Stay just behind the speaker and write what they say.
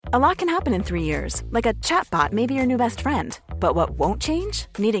A lot can happen in 3 years, like a chatbot may be your new best friend. But what won't change?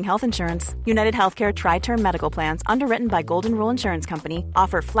 Needing health insurance. United Healthcare Tri-Term Medical Plans, underwritten by Golden Rule Insurance Company,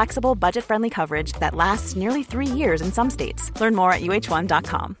 offer flexible, budget-friendly coverage that lasts nearly 3 years in some states. Learn more at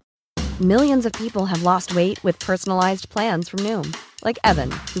uh1.com. Millions of people have lost weight with personalized plans from Noom. Like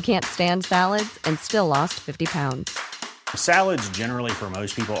Evan, who can't stand salads and still lost 50 pounds. Salads generally for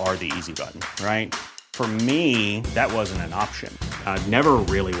most people are the easy button, right? For me, that wasn't an option. I never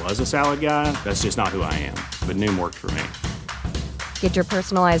really was a salad guy. That's just not who I am. But Noom worked for me. Get your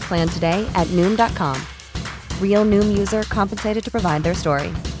personalized plan today at Noom.com. Real Noom user compensated to provide their story.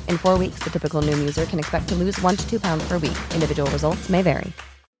 In 4 weeks, the typical Noom user can expect to lose 1 to 2 pounds per week. Individual results may vary.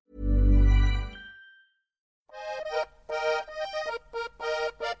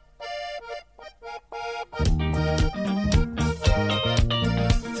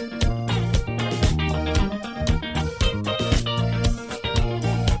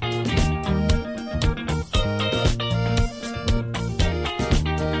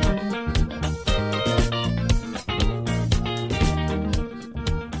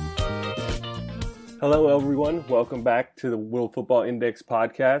 Hello, everyone. Welcome back to the World Football Index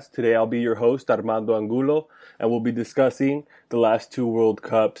podcast. Today, I'll be your host, Armando Angulo, and we'll be discussing the last two World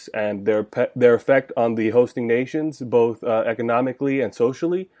Cups and their effect on the hosting nations, both economically and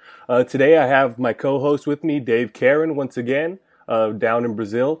socially. Today, I have my co-host with me, Dave Karen, once again, down in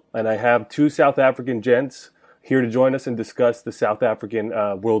Brazil, and I have two South African gents here to join us and discuss the South African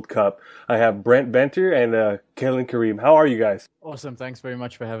World Cup. I have Brent Venter and Kellen Kareem. How are you guys? Awesome. Thanks very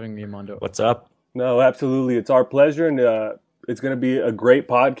much for having me, Armando. What's up? No, absolutely. It's our pleasure, and it's going to be a great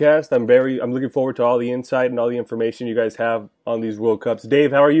podcast. I'm looking forward to all the insight and all the information you guys have on these World Cups.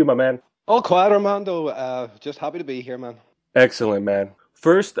 Dave, how are you, my man? All quiet, Armando. Just happy to be here, man. Excellent, man.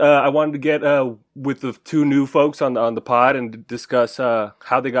 First, I wanted to get with the two new folks on the pod and discuss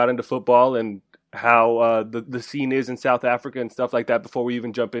how they got into football and how the scene is in South Africa and stuff like that before we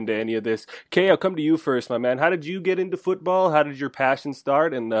even jump into any of this. Kay, I'll come to you first, my man. How did you get into football? How did your passion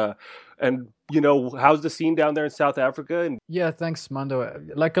start? And you know, how's the scene down there in South Africa? Yeah, thanks, Mando.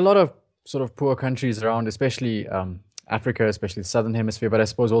 Like a lot of sort of poor countries around, especially Africa, especially the Southern Hemisphere, but I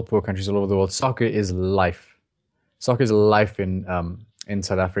suppose all poor countries all over the world, soccer is life. Soccer is life in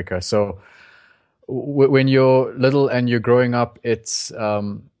South Africa. So when you're little and you're growing up, it's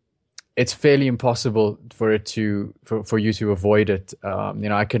fairly impossible for you to avoid it.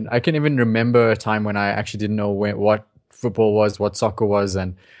 I can even remember a time when I actually didn't know what football was, what soccer was,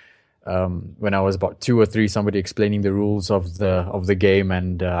 and when I was about 2 or 3, somebody explaining the rules of the game,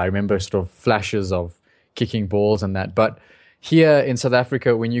 and I remember sort of flashes of kicking balls and that. But here in South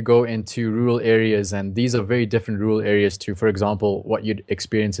Africa, when you go into rural areas, and these are very different rural areas to, for example, what you'd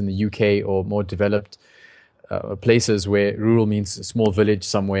experience in the UK or more developed places where rural means a small village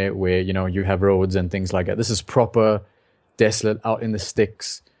somewhere where, you know, you have roads and things like that. This is proper desolate, out in the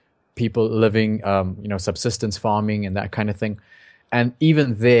sticks, people living, subsistence farming and that kind of thing. And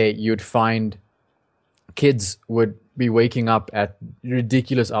even there, you'd find kids would be waking up at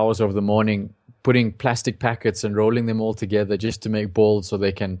ridiculous hours of the morning, putting plastic packets and rolling them all together just to make balls so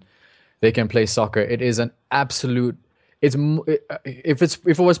they can play soccer. It is an absolute. If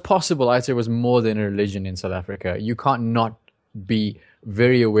it was possible, I'd say it was more than a religion in South Africa. You can't not be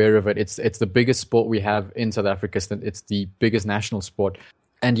very aware of it. It's the biggest sport we have in South Africa. It's the biggest national sport,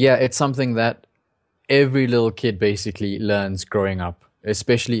 and yeah, it's something that every little kid basically learns growing up,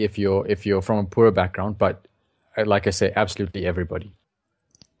 especially if you're from a poorer background. But like I say, absolutely everybody.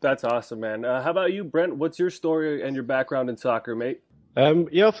 That's awesome, man. How about you, Brent? What's your story and your background in soccer, mate? For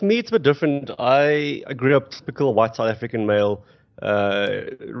me it's a bit different. I grew up typical white South African male,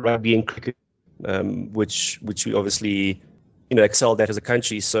 rugby and cricket, which we obviously excelled at as a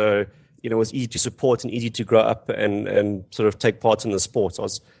country. So it was easy to support and easy to grow up and sort of take part in the sports. I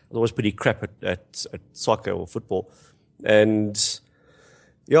was always pretty crap at soccer or football. And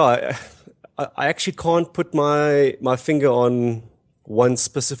I actually can't put my finger on one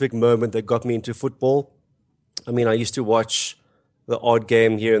specific moment that got me into football. I mean, I used to watch the odd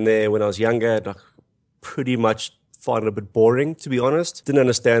game here and there when I was younger. And I pretty much found it a bit boring, to be honest. Didn't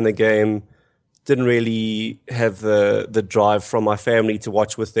understand the game. Didn't really have the drive from my family to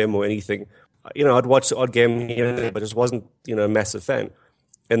watch with them or anything. I'd watch the odd game here and there, but just wasn't, a massive fan.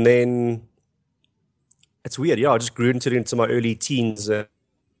 And then it's weird. I just grew into my early teens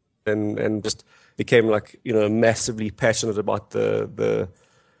and just became massively passionate about the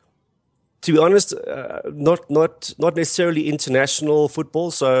to be honest, not necessarily international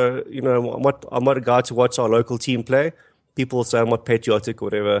football. So, I'm not a guy to watch our local team play. People say I'm not patriotic or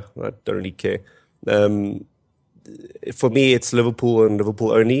whatever. I don't really care. for me, it's Liverpool and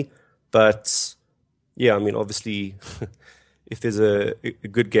Liverpool only. But yeah, I mean, obviously, if there's a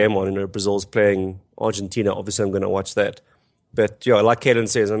good game on, Brazil's playing Argentina, obviously I'm going to watch that. But yeah, like Kaden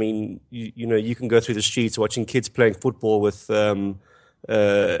says, I mean, you can go through the streets watching kids playing football with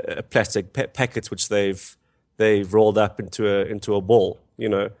plastic packets which they've rolled up into a ball.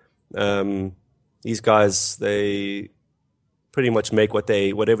 These guys, they pretty much make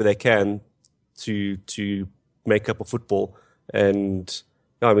whatever they can to make up a football, and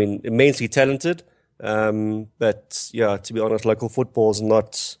I mean, immensely talented. But yeah, to be honest, local football is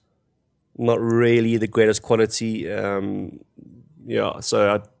not really the greatest quality.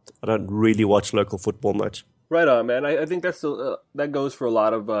 So I don't really watch local football much. Right on, man. I think that goes for a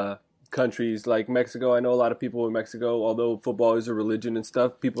lot of countries like Mexico. I know a lot of people in Mexico, although football is a religion and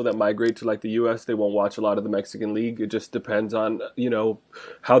stuff, people that migrate to like the U.S., they won't watch a lot of the Mexican league. It just depends on,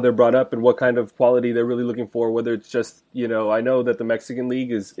 how they're brought up and what kind of quality they're really looking for, whether it's just, I know that the Mexican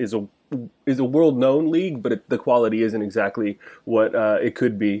league is a world-known league, but the quality isn't exactly what it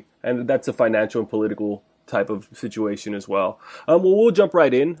could be. And that's a financial and political type of situation as well. We'll jump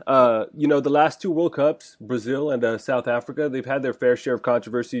right in. The last two World Cups, Brazil and South Africa, they've had their fair share of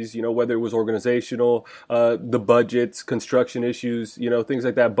controversies, whether it was organizational, the budgets, construction issues, things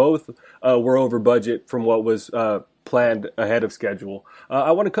like that. Both were over budget from what was planned ahead of schedule.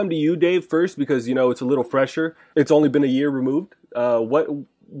 I want to come to you, Dave, first, because, it's a little fresher. It's only been a year removed.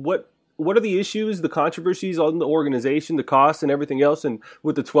 What are the issues, the controversies on the organization, the costs and everything else? And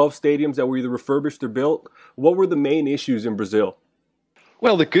with the 12 stadiums that were either refurbished or built, what were the main issues in Brazil?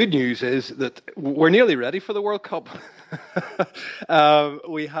 Well, the good news is that we're nearly ready for the World Cup.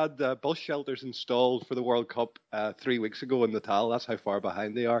 We had bus shelters installed for the World Cup 3 weeks ago in Natal. That's how far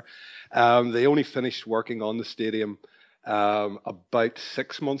behind they are. They only finished working on the stadium about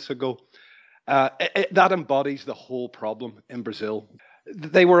 6 months ago. That embodies the whole problem in Brazil.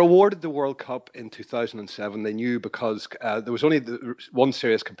 They were awarded the World Cup in 2007. They knew because there was only one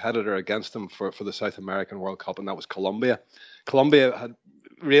serious competitor against them for the South American World Cup, and that was Colombia. Colombia had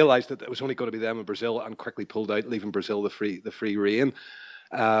realized that it was only going to be them and Brazil, and quickly pulled out, leaving Brazil the free rein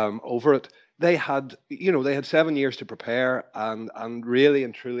over it. They had 7 years to prepare, and really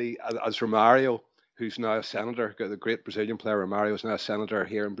and truly, as Romario, who's now a senator, the great Brazilian player Romario is now a senator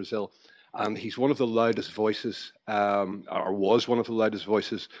here in Brazil. And he's one of the loudest voices, or was one of the loudest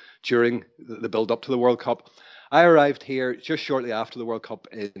voices during the build-up to the World Cup. I arrived here just shortly after the World Cup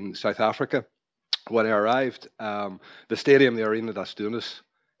in South Africa. When I arrived, the stadium, the Arena das Dunas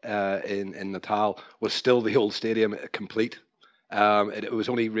in Natal, was still the old stadium, complete. It was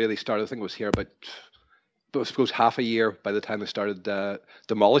only really started, I think it was here about, I suppose, half a year by the time they started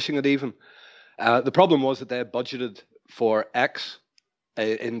demolishing it even. The problem was that they had budgeted for X.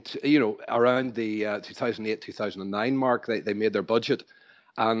 Around the 2008-2009 mark, they made their budget,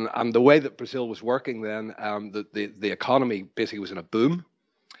 and the way that Brazil was working then, the economy basically was in a boom,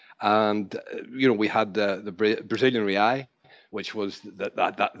 and we had the Brazilian real, which was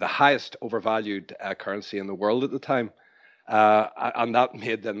the highest overvalued currency in the world at the time. And that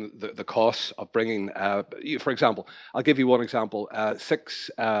made then the costs of bringing, for example, I'll give you one example.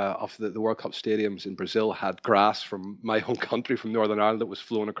 6 of the World Cup stadiums in Brazil had grass from my home country, from Northern Ireland, that was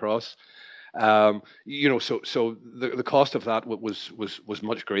flown across. So the cost of that was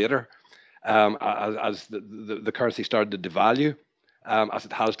much greater as the currency started to devalue, as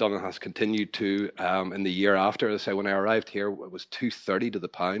it has done and has continued to in the year after. As I say, when I arrived here, it was 2.30 to the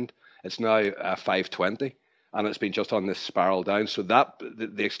pound. It's now 5.20. And it's been just on this spiral down. So that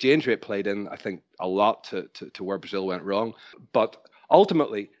the exchange rate played in, I think, a lot to where Brazil went wrong. But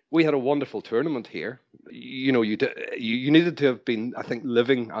ultimately, we had a wonderful tournament here. You needed to have been, I think,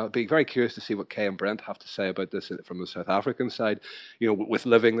 living. I'll be very curious to see what Kay and Brent have to say about this from the South African side. With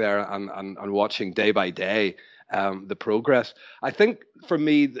living there and watching day by day the progress. I think for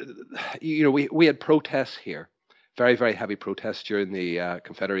me, we had protests here, very, very heavy protests during the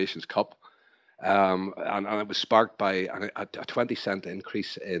Confederations Cup. And it was sparked by a 20-cent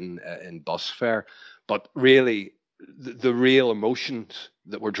increase in bus fare. But really, the real emotions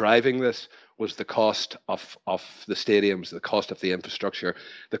that were driving this was the cost of the stadiums, the cost of the infrastructure,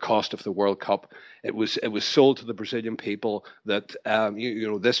 the cost of the World Cup. It was sold to the Brazilian people that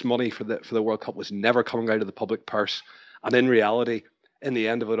this money for the World Cup was never coming out of the public purse. And in reality, in the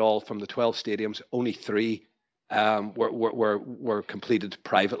end of it all, from the 12 stadiums, only 3 were completed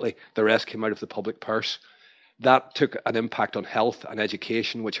privately. The rest came out of the public purse. That took an impact on health and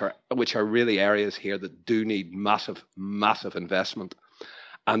education, which are really areas here that do need massive investment.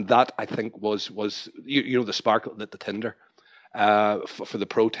 And that, I think, was the spark that lit the tinder. for the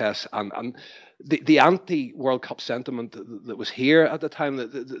protests and the anti-World Cup sentiment that was here at the time.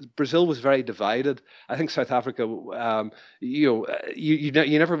 That Brazil was very divided. I think South Africa, you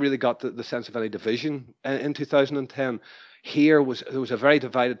never really got the sense of any division in 2010. Here there was a very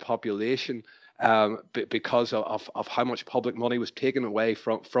divided population because of how much public money was taken away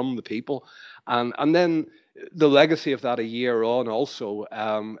from the people, and then the legacy of that a year on also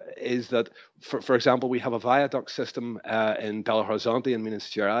is that, for example, we have a viaduct system in Belo Horizonte in Minas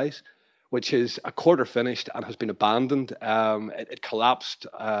Gerais, which is a quarter finished and has been abandoned. It collapsed,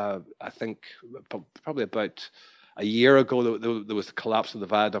 I think, probably about a year ago. There was the collapse of the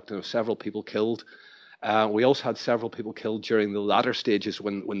viaduct and there were several people killed. We also had several people killed during the latter stages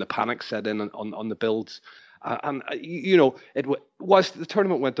when the panic set in on the builds. The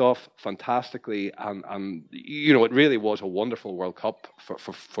tournament went off fantastically, and it really was a wonderful World Cup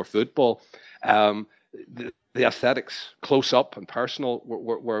for football. The aesthetics, close up and personal,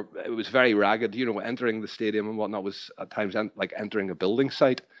 were it was very ragged. Entering the stadium and whatnot was at times like entering a building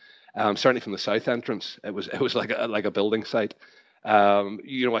site. Certainly from the south entrance, it was like a building site.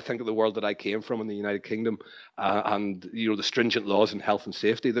 I think of the world that I came from in the United Kingdom, and the stringent laws in health and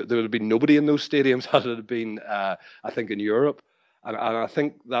safety. There would have been nobody in those stadiums had it been, I think, in Europe. And I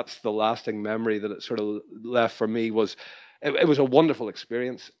think that's the lasting memory that it sort of left for me. Was it was a wonderful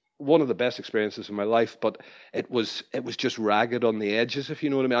experience, one of the best experiences of my life, but it was just ragged on the edges, if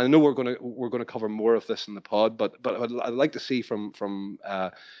you know what I mean. I know we're going to cover more of this in the pod, but I'd like to see from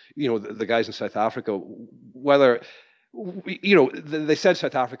the guys in South Africa whether. They said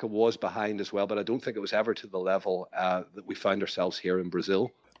South Africa was behind as well, but I don't think it was ever to the level that we find ourselves here in Brazil.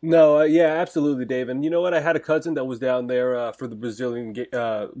 No, yeah, absolutely, Dave. And you know what? I had a cousin that was down there for the Brazilian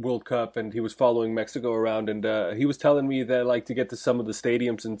World Cup, and he was following Mexico around, and he was telling me that, like, to get to some of the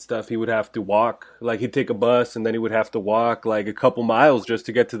stadiums and stuff, he would have to walk. Like, he'd take a bus, and then he would have to walk, like, a couple miles just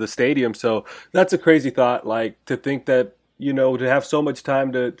to get to the stadium. So that's a crazy thought, like, to think that, to have so much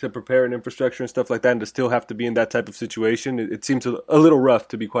time to prepare an infrastructure and stuff like that, and to still have to be in that type of situation, it seems a little rough,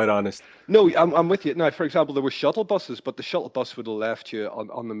 to be quite honest. No, I'm with you. Now, for example, there were shuttle buses, but the shuttle bus would have left you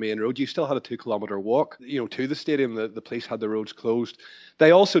on the main road. You still had a 2-kilometer walk, to the stadium. The police had the roads closed.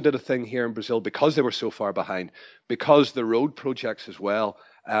 They also did a thing here in Brazil because they were so far behind, because the road projects as well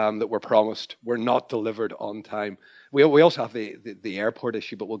that were promised were not delivered on time. We also have the airport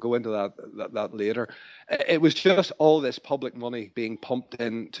issue, but we'll go into that later. It was just all this public money being pumped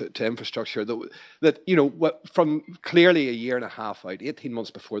into infrastructure that from clearly a year and a half out, 18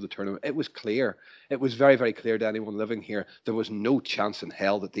 months before the tournament, it was clear. It was very, very clear to anyone living here there was no chance in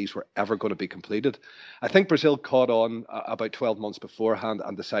hell that these were ever going to be completed. I think Brazil caught on about 12 months beforehand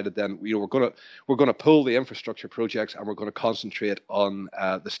and decided then we're going to pull the infrastructure projects and we're going to concentrate on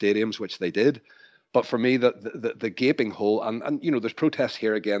the stadiums, which they did. But for me, the gaping hole, and there's protests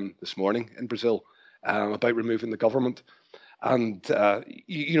here again this morning in Brazil about removing the government, and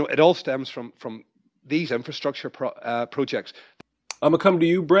it all stems from these infrastructure projects. I'm gonna come to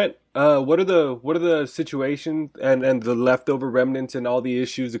you, Brent. What are the situations and the leftover remnants and all the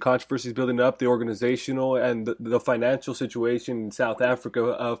issues, the controversies building up, the organizational and the financial situation in South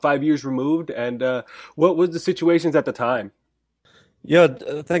Africa 5 years removed, and what was the situations at the time? Yeah,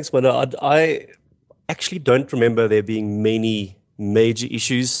 thanks, man. I actually don't remember there being many major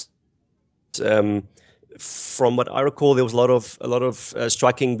issues. From what I recall, there was a lot of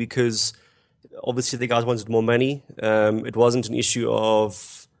striking because obviously the guys wanted more money. It wasn't an issue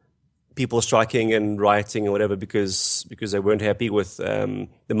of people striking and rioting or whatever because they weren't happy with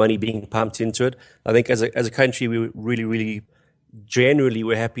the money being pumped into it. I think as a country, we really, really generally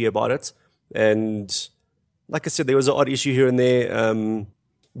were happy about it. And like I said, there was an odd issue here and there.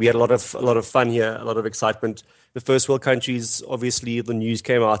 We had a lot of fun here, a lot of excitement. The first world countries, obviously, the news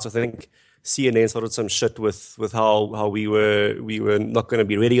came out. I think CNN started some shit with how we were not going to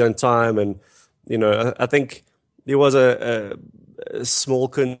be ready on time, and I think there was a small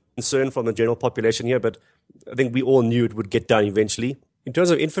concern from the general population here, but I think we all knew it would get done eventually. In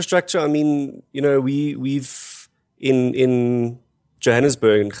terms of infrastructure, I mean, we've in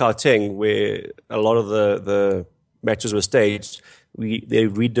Johannesburg and Gauteng, where a lot of the matches were staged, they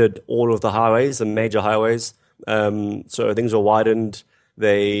redid all of the highways, the major highways. So things were widened.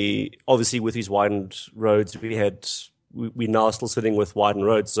 They obviously, with these widened roads, we're now still sitting with widened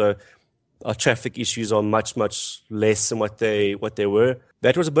roads. So our traffic issues are much, much less than what they were.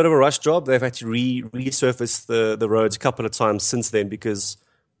 That was a bit of a rush job. They've had to resurface the roads a couple of times since then because,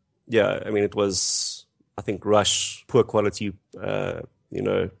 it was, I think, rush, poor quality,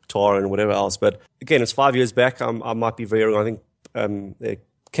 tar and whatever else. But again, it's 5 years back. I might be very wrong. I think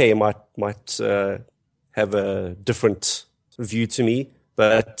KM might have a different view to me.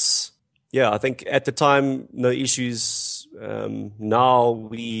 But yeah, I think at the time, no issues. Now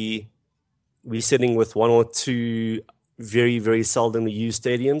we're sitting with one or two very, very seldomly used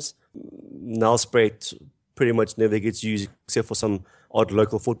stadiums. Nelspruit pretty much never gets used except for some odd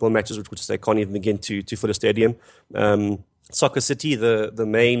local football matches, which they can't even begin to fill a stadium. Soccer City, the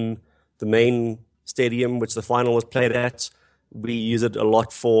main stadium which the final was played at, we use it a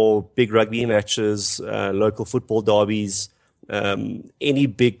lot for big rugby matches, local football derbies, any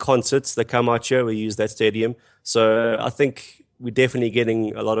big concerts that come out here, we use that stadium. So I think we're definitely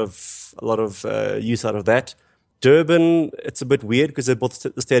getting a lot of use out of that. Durban, it's a bit weird because they built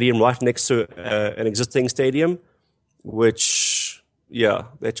the stadium right next to an existing stadium, which, yeah,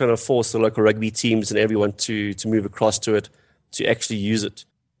 they're trying to force the local rugby teams and everyone to move across to it, to actually use it.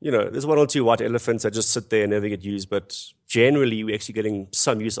 You know, there's one or two white elephants that just sit there and never get used, but generally we're actually getting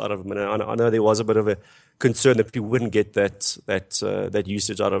some use out of them. And I know there was a bit of a concern that people wouldn't get that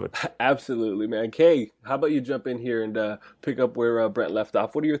usage out of it. Absolutely, man. Kay, how about you jump in here and pick up where Brent left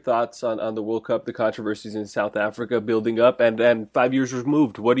off? What are your thoughts on the World Cup, the controversies in South Africa building up, and 5 years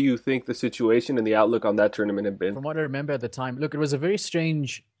removed? What do you think the situation and the outlook on that tournament have been? From what I remember at the time, look, it was a very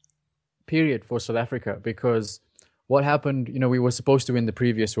strange period for South Africa because what happened, you know, we were supposed to win the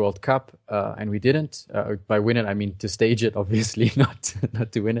previous World Cup and we didn't. By win it, I mean to stage it, obviously, not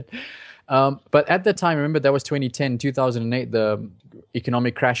to win it. But at that time, remember, that was 2010, 2008, the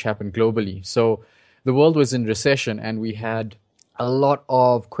economic crash happened globally. So the world was in recession and we had a lot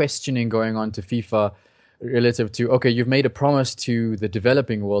of questioning going on to FIFA relative to, okay, you've made a promise to the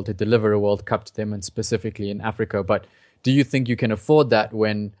developing world to deliver a World Cup to them, and specifically in Africa, but do you think you can afford that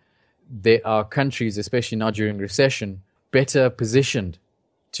when there are countries, especially now during recession, better positioned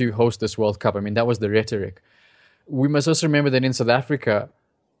to host this World Cup? I mean, that was the rhetoric. We must also remember that in South Africa,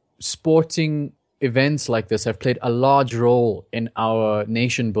 sporting events like this have played a large role in our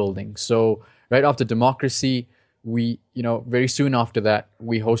nation building. So right after democracy, we, you know, very soon after that,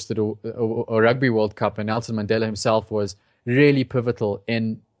 we hosted a Rugby World Cup, and Nelson Mandela himself was really pivotal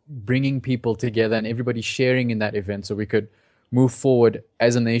in bringing people together and everybody sharing in that event so we could move forward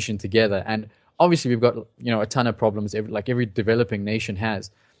as a nation together. And obviously we've got, you know, a ton of problems like every developing nation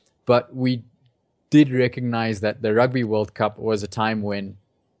has, but we did recognize that the Rugby World Cup was a time when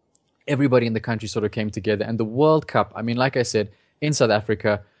everybody in the country sort of came together. And the World Cup, I mean, like I said, in South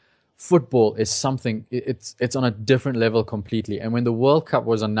Africa, football is something, it's on a different level completely. And when the World Cup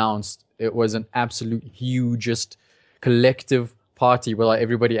was announced, it was an absolute hugest collective party where like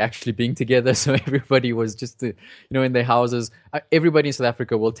everybody actually being together. So everybody was just, you know, in their houses. Everybody in South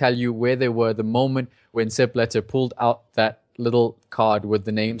Africa will tell you where they were the moment when Sepp Blatter pulled out that little card with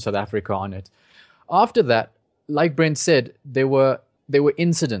the name South Africa on it. After that, like Brent said, there were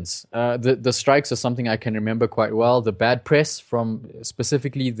incidents. The strikes are something I can remember quite well. The bad press from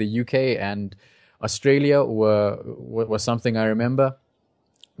specifically the UK and Australia was something I remember.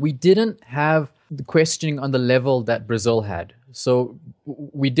 We didn't have the questioning on the level that Brazil had. So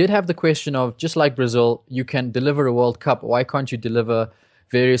we did have the question of, just like Brazil, you can deliver a World Cup. Why can't you deliver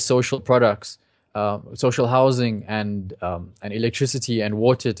various social products, social housing and electricity and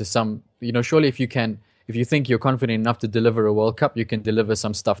water to some, you know, surely if you think you're confident enough to deliver a World Cup, you can deliver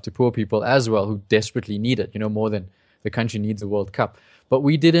some stuff to poor people as well who desperately need it, you know, more than the country needs a World Cup. But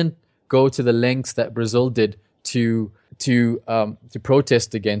we didn't go to the lengths that Brazil did to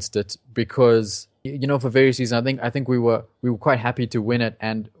protest against it because, you know, for various reasons. I think we were quite happy to win it,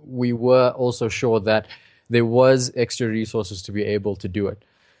 and we were also sure that there was extra resources to be able to do it.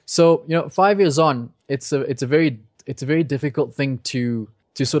 So, you know, 5 years on, it's a very difficult thing to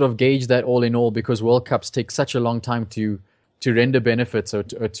sort of gauge that all in all, because World Cups take such a long time to render benefits or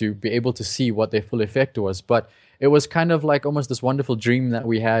to be able to see what their full effect was. But it was kind of like almost this wonderful dream that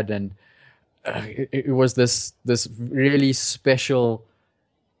we had, and it was this really special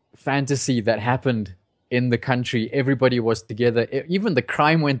fantasy that happened in the country. Everybody was together. Even the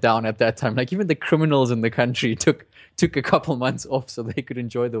crime went down at that time. Like even the criminals in the country took a couple months off so they could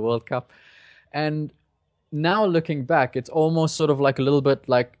enjoy the World Cup. And now looking back, it's almost sort of like a little bit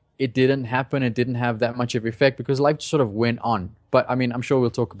like it didn't happen. It didn't have that much of effect because life just sort of went on. But I mean, I'm sure we'll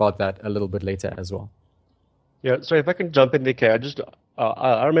talk about that a little bit later as well. Yeah, so if I can jump in there, Kay,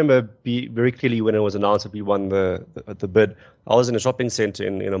 I remember very clearly when it was announced that we won the bid. I was in a shopping center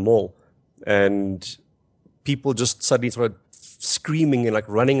in a mall, and people just suddenly started screaming and like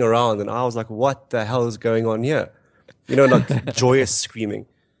running around, and I was like, "What the hell is going on here?" You know, like joyous screaming,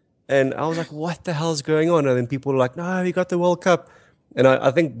 and I was like, "What the hell is going on?" And then people were like, "No, we got the World Cup," and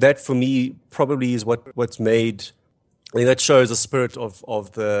I think that for me probably is what's made. I think that shows the spirit of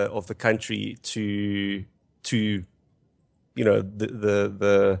the country to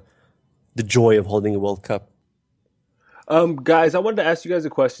the joy of holding a World Cup. Guys, I wanted to ask you guys a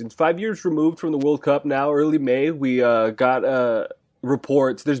question. 5 years removed from the World Cup now, early May, we got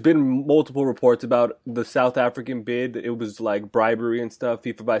reports. There's been multiple reports about the South African bid. It was like bribery and stuff.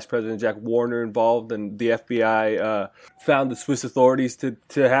 FIFA Vice President Jack Warner involved, and the FBI found the Swiss authorities to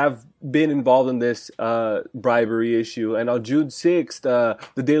have been involved in this bribery issue. And on June 6th,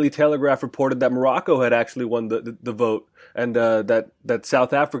 the Daily Telegraph reported that Morocco had actually won the vote, and that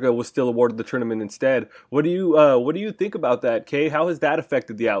South Africa was still awarded the tournament instead. What do you think about that, Kay? How has that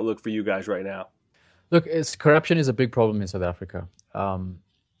affected the outlook for you guys right now? Look, corruption is a big problem in South Africa.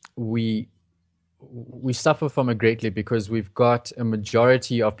 We suffer from it greatly because we've got a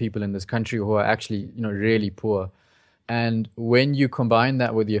majority of people in this country who are actually, really poor. And when you combine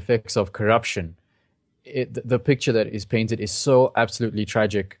that with the effects of corruption, the picture that is painted is so absolutely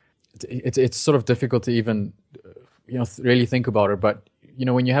tragic. It's sort of difficult to even, really think about it. But,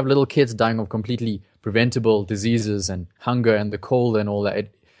 when you have little kids dying of completely preventable diseases and hunger and the cold and all that,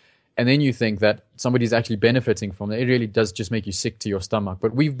 and then you think that somebody's actually benefiting from it, it really does just make you sick to your stomach.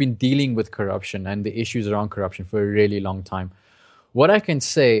 But we've been dealing with corruption and the issues around corruption for a really long time. What I can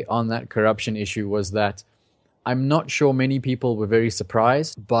say on that corruption issue was that I'm not sure many people were very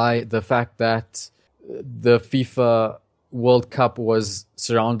surprised by the fact that the FIFA World Cup was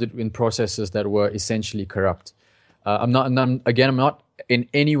surrounded in processes that were essentially corrupt. I'm not in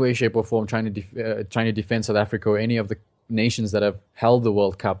any way, shape, or form trying to defend South Africa or any of the nations that have held the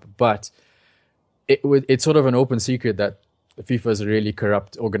World Cup, but it's sort of an open secret that FIFA is a really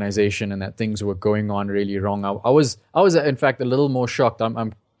corrupt organization and that things were going on really wrong. I was in fact a little more shocked.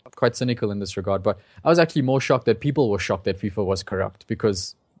 I'm quite cynical in this regard, but I was actually more shocked that people were shocked that FIFA was corrupt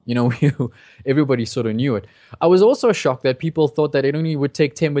because everybody sort of knew it. I was also shocked that people thought that it only would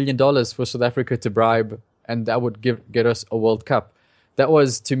take $10 million for South Africa to bribe, and that would get us a World Cup. That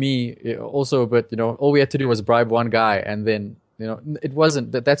was, to me, also a bit, all we had to do was bribe one guy, and then, it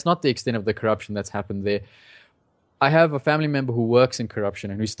wasn't, that's not the extent of the corruption that's happened there. I have a family member who works in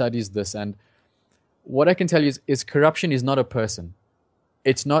corruption and who studies this, and what I can tell you is corruption is not a person.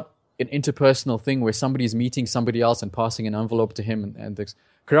 It's not an interpersonal thing where somebody's meeting somebody else and passing an envelope to him, and this.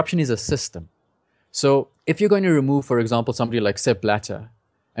 Corruption is a system. So if you're going to remove, for example, somebody like Sepp Blatter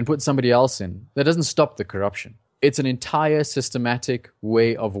and put somebody else in, that doesn't stop the corruption. It's an entire systematic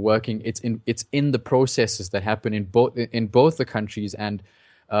way of working. It's in the processes that happen in both the countries and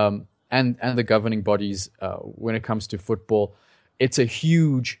the governing bodies when it comes to football. It's a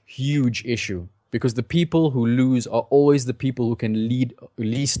huge, huge issue because the people who lose are always the people who can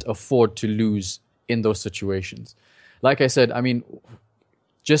least afford to lose in those situations. Like I said, I mean,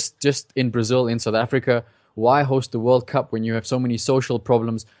 just in Brazil, in South Africa, why host the World Cup when you have so many social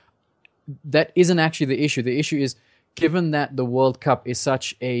problems? That isn't actually the issue. The issue is, given that the World Cup is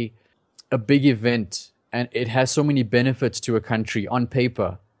such a big event and it has so many benefits to a country on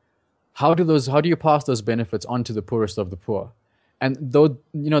paper, how do you pass those benefits on to the poorest of the poor? And though,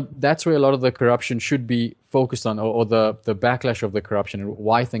 that's where a lot of the corruption should be focused on, or the backlash of the corruption and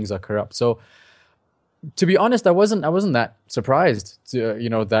why things are corrupt. So, to be honest, I wasn't that surprised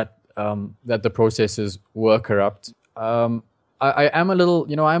to, that the processes were corrupt. I am a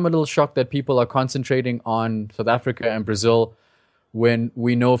little shocked that people are concentrating on South Africa and Brazil when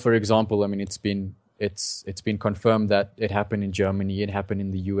we know, for example, I mean, it's been confirmed that it happened in Germany, it happened in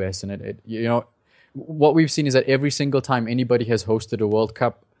the US, and what we've seen is that every single time anybody has hosted a World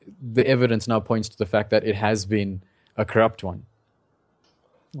Cup, the evidence now points to the fact that it has been a corrupt one.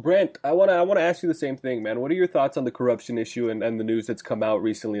 Brent, I want to ask you the same thing, man. What are your thoughts on the corruption issue and the news that's come out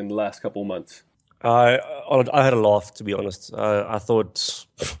recently in the last couple of months? I had a laugh, to be honest. I thought,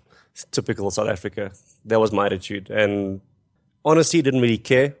 typical South Africa. That was my attitude. And honestly, didn't really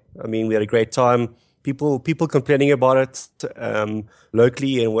care. I mean, we had a great time. People complaining about it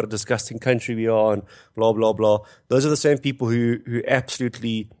locally and what a disgusting country we are and blah, blah, blah. Those are the same people who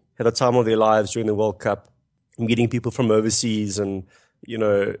absolutely had the time of their lives during the World Cup, meeting people from overseas and,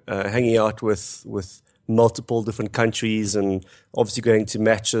 hanging out with multiple different countries and obviously going to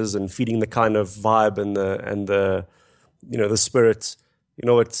matches and feeding the kind of vibe and the spirit.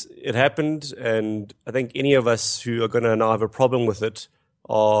 It happened, and I think any of us who are going to now have a problem with it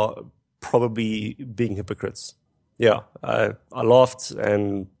are probably being hypocrites. Yeah, I laughed,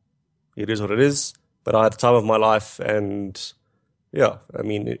 and it is what it is, but I had the time of my life, and yeah, I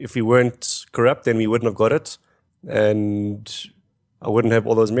mean, if we weren't corrupt, then we wouldn't have got it, and I wouldn't have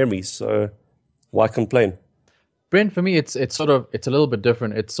all those memories, so why complain? Brent, for me, it's a little bit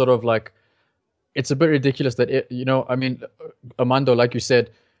different. It's sort of like, it's a bit ridiculous that, Armando, like you said,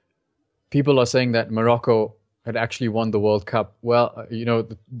 people are saying that Morocco had actually won the World Cup, well,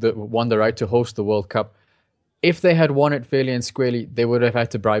 won the right to host the World Cup, if they had won it fairly and squarely, they would have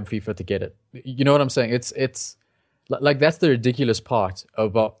had to bribe FIFA to get it. You know what I'm saying? It's like, that's the ridiculous part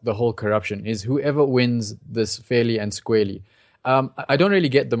about the whole corruption, is whoever wins this fairly and squarely. I don't really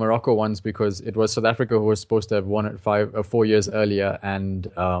get the Morocco ones, because it was South Africa who was supposed to have won it 4 years earlier, and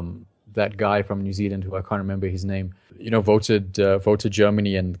that guy from New Zealand, who I can't remember his name, voted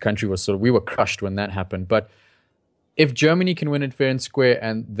Germany, and the country was we were crushed when that happened. But if Germany can win it fair and square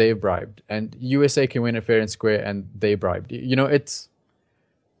and they bribed, and USA can win it fair and square and they bribed,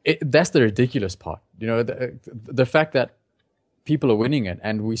 that's the ridiculous part. The fact that people are winning it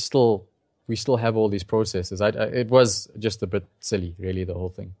and we still have all these processes. It was just a bit silly, really, the whole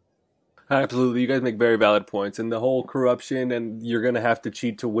thing. Absolutely. You guys make very valid points. And the whole corruption and you're going to have to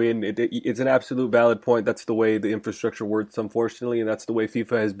cheat to win, it's an absolute valid point. That's the way the infrastructure works, unfortunately, and that's the way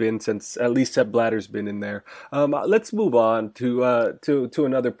FIFA has been since at least Sepp Blatter's been in there. Let's move on to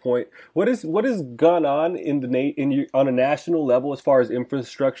another point. What has gone on on a national level as far as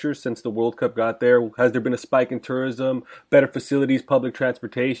infrastructure since the World Cup got there? Has there been a spike in tourism, better facilities, public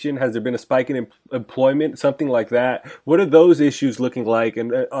transportation? Has there been a spike in employment, something like that? What are those issues looking like,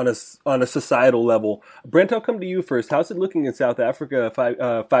 and on a societal level? Brent, I'll come to you first. How's it looking in South Africa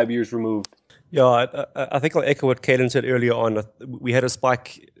 5 years removed? Yeah, I think I'll echo what Caelan said earlier on. We had a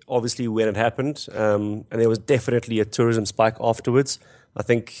spike, obviously, when it happened, and there was definitely a tourism spike afterwards. I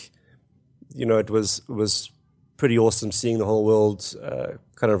think, it was pretty awesome seeing the whole world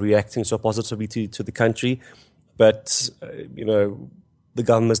kind of reacting so positively to the country. But, the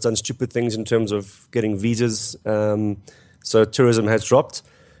government's done stupid things in terms of getting visas, so tourism has dropped.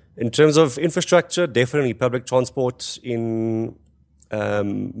 In terms of infrastructure, definitely public transport in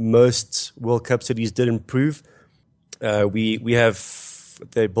most World Cup cities did improve. They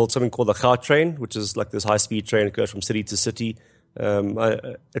built something called the Gautrain, which is like this high-speed train that goes from city to city.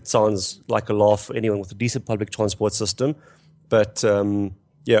 It sounds like a laugh for anyone with a decent public transport system, but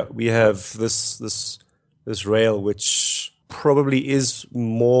we have this rail, which probably is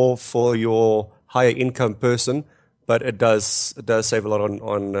more for your higher income person. But it does save a lot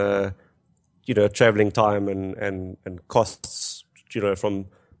on traveling time and costs, from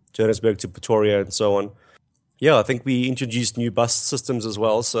Johannesburg to Pretoria and so on. Yeah, I think we introduced new bus systems as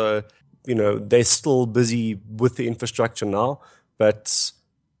well. So, they're still busy with the infrastructure now, but,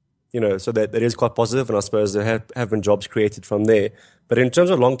 so that is quite positive. And I suppose there have been jobs created from there. But in terms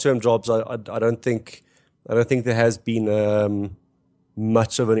of long-term jobs, I don't think there has been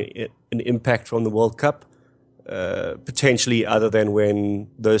much of an impact from the World Cup. Potentially, other than when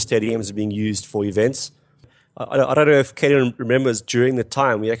those stadiums are being used for events. I don't know if Caelan remembers, during the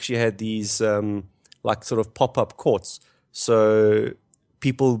time we actually had these sort of pop-up courts. So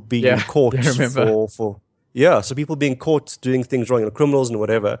people being caught so people being caught doing things wrong, criminals and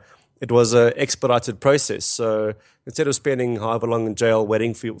whatever. It was an expedited process. So instead of spending however long in jail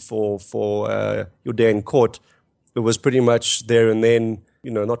waiting for your day in court, it was pretty much there and then.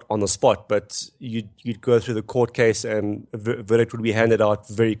 Not on the spot, but you'd go through the court case and a verdict would be handed out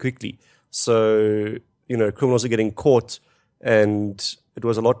very quickly. So, criminals are getting caught and it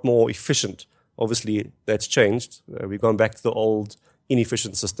was a lot more efficient. Obviously, that's changed. We've gone back to the old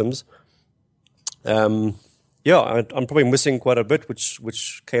inefficient systems. I'm probably missing quite a bit, which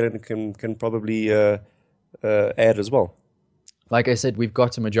Caelan can probably add as well. Like I said, we've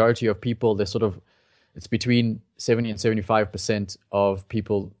got a majority of people, it's between 70 and 75% of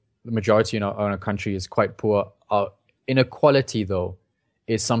people, the majority in our country is quite poor. Inequality, though,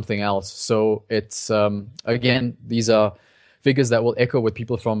 is something else. So it's, again, these are figures that will echo with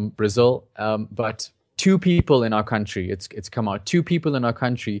people from Brazil. But 2 people in our country, it's come out, 2 people in our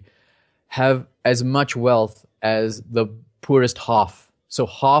country have as much wealth as the poorest half. So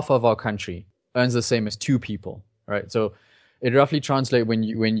half of our country earns the same as 2 people, right? So it roughly translates when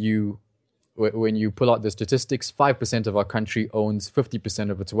you pull out the statistics, 5% of our country owns 50%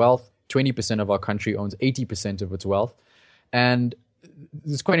 of its wealth, 20% of our country owns 80% of its wealth. And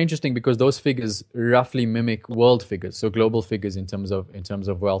it's quite interesting because those figures roughly mimic world figures, so global figures in terms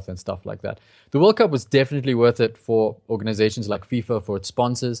of wealth and stuff like that. The World Cup was definitely worth it for organizations like FIFA, for its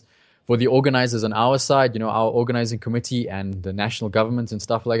sponsors, for the organizers on our side, our organizing committee and the national governments and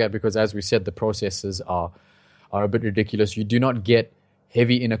stuff like that, because as we said, the processes are a bit ridiculous. You do not get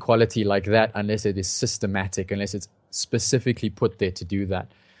heavy inequality like that unless it is systematic, unless it's specifically put there to do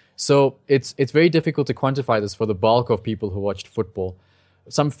that. So it's very difficult to quantify this for the bulk of people who watched football.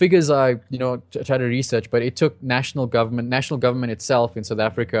 Some figures I try to research, but it took national government itself in South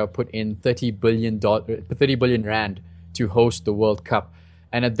Africa put in 30 billion rand to host the World Cup.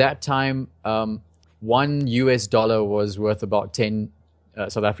 And at that time, $1 was worth about 10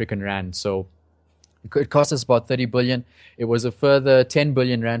 South African rand. So it cost us about 30 billion. It was a further 10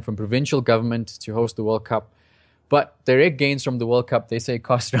 billion rand from provincial government to host the World Cup. But direct gains from the World Cup, they say,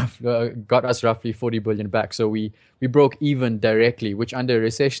 got us roughly 40 billion back. So we broke even directly, which under a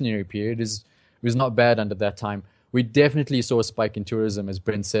recessionary period was not bad under that time. We definitely saw a spike in tourism, as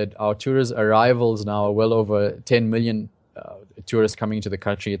Brent said. Our tourist arrivals now are well over 10 million tourists coming into the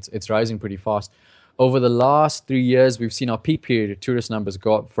country. It's rising pretty fast. Over the last 3 years, we've seen our peak period tourist numbers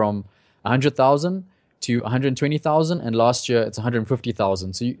go up from 100,000 to 120,000, and last year it's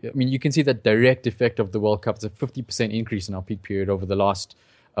 150,000. So you can see that direct effect of the World Cup. It's a 50% increase in our peak period over the last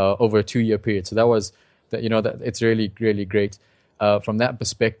over a 2-year period. So that it's really, really great from that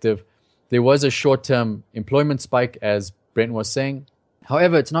perspective. There was a short-term employment spike, as Brent was saying.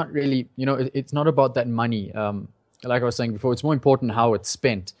 However, it's not really, it's not about that money. Like I was saying before, it's more important how it's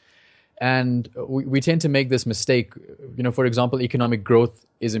spent. And we tend to make this mistake. For example, economic growth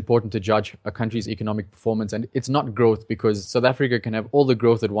is important to judge a country's economic performance. And it's not growth, because South Africa can have all the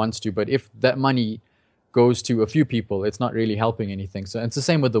growth it wants to. But if that money goes to a few people, it's not really helping anything. So it's the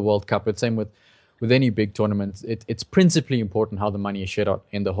same with the World Cup. It's the same with any big tournament. It's principally important how the money is shared out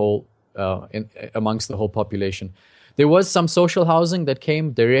in the whole, amongst the whole population. There was some social housing that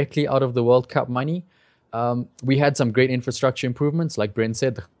came directly out of the World Cup money. We had some great infrastructure improvements, like Brent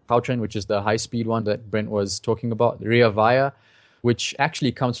said, the Gautrain, which is the high-speed one that Brent was talking about, Ria Vaya, which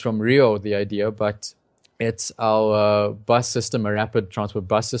actually comes from Rio, the idea, but it's our bus system, a rapid transport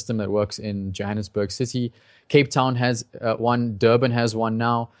bus system that works in Johannesburg City. Cape Town has one, Durban has one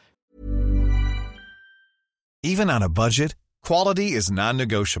now. Even on a budget, quality is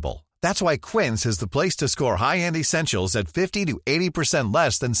non-negotiable. That's why Quince is the place to score high-end essentials at 50 to 80%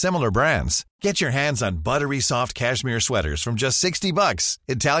 less than similar brands. Get your hands on buttery soft cashmere sweaters from just $60,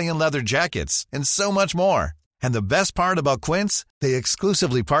 Italian leather jackets, and so much more. And the best part about Quince, they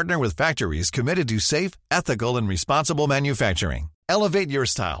exclusively partner with factories committed to safe, ethical, and responsible manufacturing. Elevate your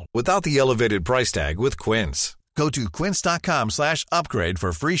style without the elevated price tag with Quince. Go to quince.com/upgrade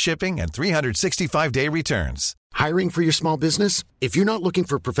for free shipping and 365-day returns. Hiring for your small business? If you're not looking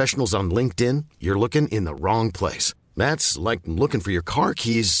for professionals on LinkedIn, you're looking in the wrong place. That's like looking for your car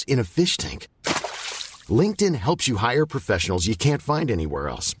keys in a fish tank. LinkedIn helps you hire professionals you can't find anywhere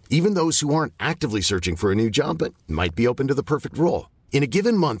else, even those who aren't actively searching for a new job but might be open to the perfect role. In a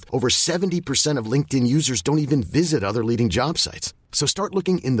given month, over 70% of LinkedIn users don't even visit other leading job sites. So start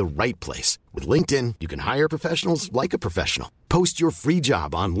looking in the right place. With LinkedIn, you can hire professionals like a professional. Post your free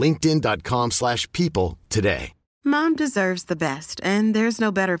job on linkedin.com/people today. Mom deserves the best, and there's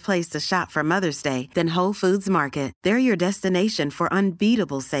no better place to shop for Mother's Day than Whole Foods Market. They're your destination for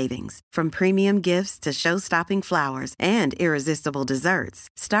unbeatable savings, from premium gifts to show-stopping flowers and irresistible desserts.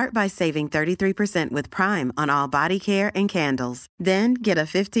 Start by saving 33% with Prime on all body care and candles. Then get a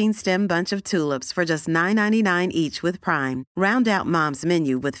 15-stem bunch of tulips for just $9.99 each with Prime. Round out Mom's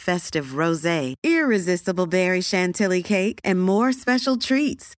menu with festive rosé, irresistible berry chantilly cake, and more special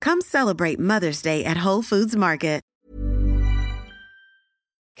treats. Come celebrate Mother's Day at Whole Foods Market.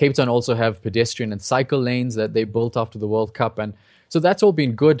 Cape Town also have pedestrian and cycle lanes that they built after the World Cup. And so that's all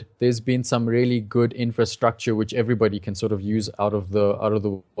been good. There's been some really good infrastructure which everybody can sort of use out of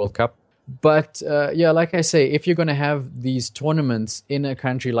the World Cup. But like I say, if you're going to have these tournaments in a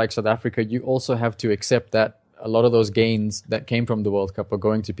country like South Africa, you also have to accept that a lot of those gains that came from the World Cup are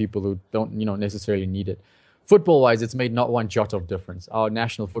going to people who don't necessarily need it. Football-wise, it's made not one jot of difference. Our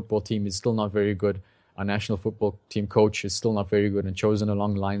national football team is still not very good. Our national football team coach is still not very good and chosen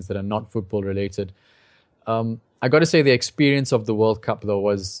along lines that are not football related. I got to say the experience of the World Cup, though,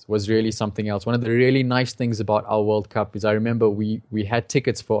 was really something else. One of the really nice things about our World Cup is I remember we had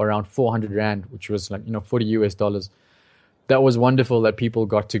tickets for around 400 Rand, which was like, $40 US. That was wonderful that people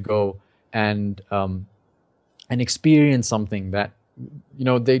got to go and experience something that,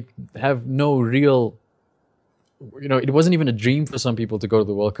 they have no real, it wasn't even a dream for some people to go to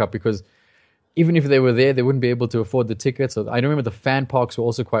the World Cup, because even if they were there, they wouldn't be able to afford the tickets. So I remember the fan parks were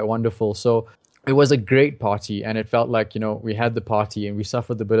also quite wonderful. So it was a great party, and it felt like, we had the party and we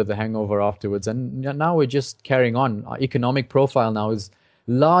suffered a bit of the hangover afterwards. And now we're just carrying on. Our economic profile now is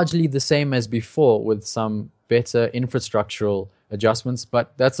largely the same as before, with some better infrastructural adjustments.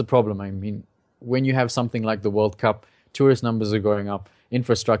 But that's the problem. I mean, when you have something like the World Cup, tourist numbers are going up,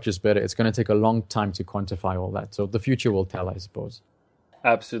 infrastructure is better. It's going to take a long time to quantify all that. So the future will tell, I suppose.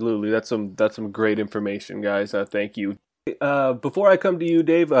 Absolutely. That's some great information, guys. Thank you. Before I come to you,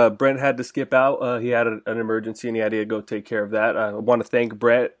 Dave, Brent had to skip out. He had an emergency and he had to go take care of that. I want to thank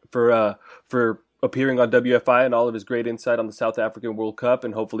Brent for appearing on WFI and all of his great insight on the South African World Cup,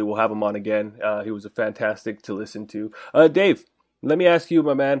 and hopefully we'll have him on again. He was fantastic to listen to. Dave, let me ask you,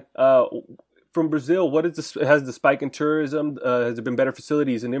 my man, from Brazil, has the spike in tourism? Has there been better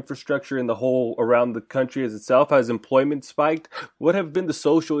facilities and infrastructure in the whole around the country as itself? Has employment spiked? What have been the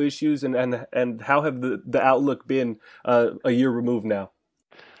social issues, and how have the outlook been a year removed now?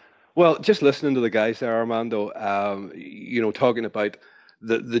 Well, just listening to the guys there, Armando, talking about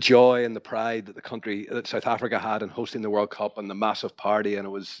the joy and the pride that South Africa had in hosting the World Cup and the massive party, and it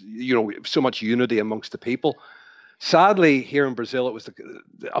was, so much unity amongst the people. Sadly, here in Brazil, it was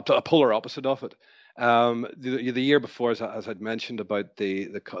a polar opposite of it. The year before, as I'd mentioned about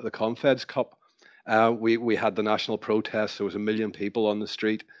the Confeds Cup, we had the national protest. There was 1 million people on the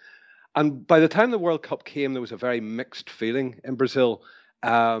street. And by the time the World Cup came, there was a very mixed feeling in Brazil.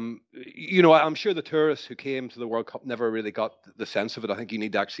 I'm sure the tourists who came to the World Cup never really got the sense of it. I think you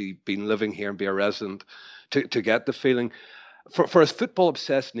need to actually be living here and be a resident to get the feeling. For a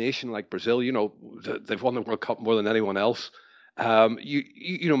football-obsessed nation like Brazil, they've won the World Cup more than anyone else.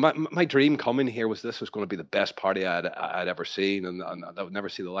 My dream coming here was this was going to be the best party I'd ever seen, and I would never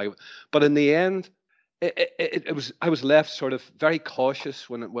see the like. But in the end, I was left sort of very cautious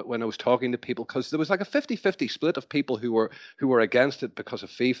when I was talking to people, because there was like a 50-50 split of people who were against it because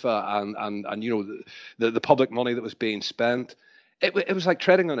of FIFA and the public money that was being spent. It was like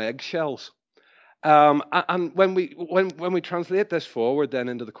treading on eggshells. And when we translate this forward then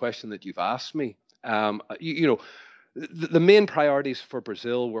into the question that you've asked me, the main priorities for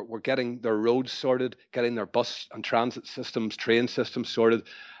Brazil were getting their roads sorted, getting their bus and transit systems, train systems sorted,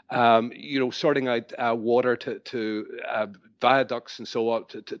 sorting out water to viaducts and so on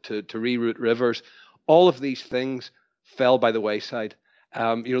to reroute rivers. All of these things fell by the wayside.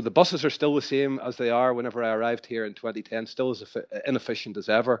 The buses are still the same as they are whenever I arrived here in 2010, still as inefficient as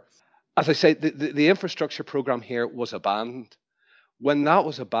ever. As I say, the infrastructure program here was abandoned. When that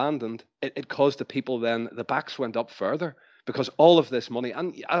was abandoned, it caused the people then, the backs went up further, because all of this money,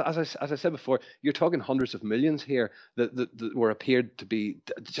 and as I said before, you're talking hundreds of millions here that appeared to be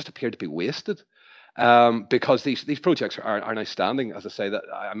wasted. Because these projects are now standing, as I say, that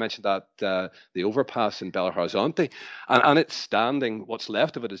I mentioned that the overpass in Belo Horizonte, and it's standing. What's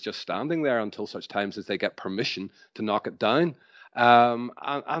left of it is just standing there until such times as they get permission to knock it down.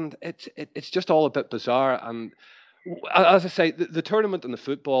 And it's just all a bit bizarre. And as I say, the tournament and the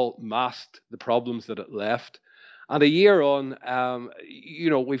football masked the problems that it left. And a year on,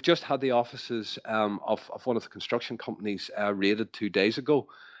 we've just had the offices of one of the construction companies raided 2 days ago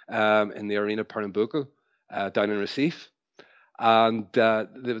in the Arena Pernambuco down in Recife. And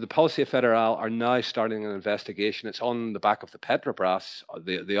the Polícia Federal are now starting an investigation. It's on the back of the Petrobras,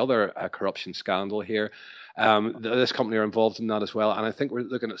 the other corruption scandal here. This company are involved in that as well. And I think we're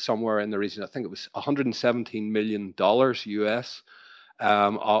looking at somewhere in the region, I think it was $117 million US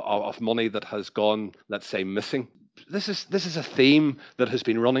of money that has gone, let's say, missing. This is a theme that has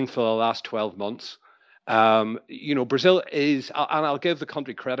been running for the last 12 months. Brazil is, and I'll give the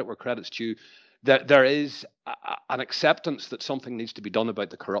country credit where credit's due, that there is an acceptance that something needs to be done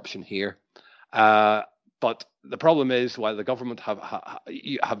about the corruption here. But the problem is, while the government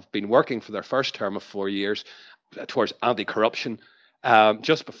have been working for their first term of 4 years towards anti-corruption,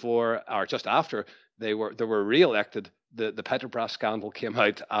 just before or just after they were re-elected, the Petrobras scandal came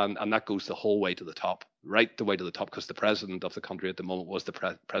out, and that goes the whole way to the top, right the way to the top, because the president of the country at the moment was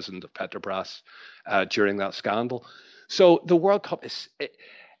the president of Petrobras during that scandal. So the World Cup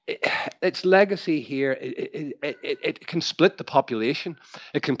its legacy here, it can split the population.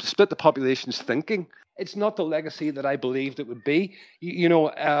 It can split the population's thinking. It's not the legacy that I believed it would be.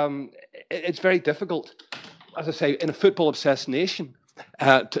 It's very difficult, as I say, in a football-obsessed nation,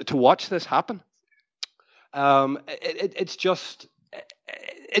 to watch this happen. It's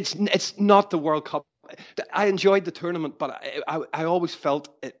not the World Cup. I enjoyed the tournament, but I always felt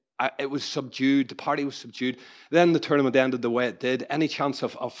it was subdued. The party was subdued. Then the tournament ended the way it did. Any chance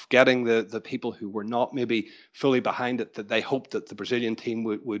of getting the people who were not maybe fully behind it, that they hoped that the Brazilian team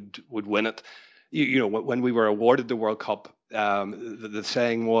would win it. When we were awarded the World Cup, the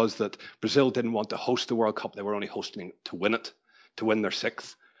saying was that Brazil didn't want to host the World Cup. They were only hosting it to win it, to win their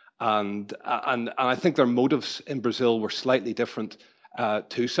sixth. And I think their motives in Brazil were slightly different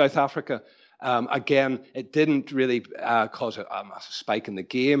to South Africa. Again, it didn't really cause a spike in the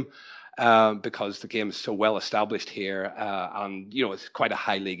game because the game is so well established here, and it's quite a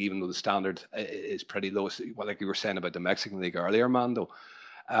high league, even though the standard is pretty low. Like you were saying about the Mexican league earlier, Mando,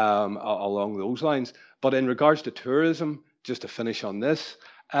 along those lines. But in regards to tourism, just to finish on this,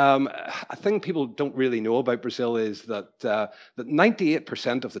 A thing people don't really know about Brazil is that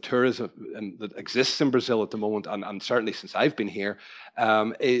 98% of the tourism that exists in Brazil at the moment, and certainly since I've been here,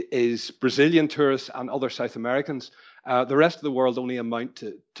 is Brazilian tourists and other South Americans. The rest of the world only amount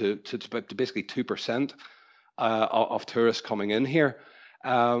to basically 2% of tourists coming in here.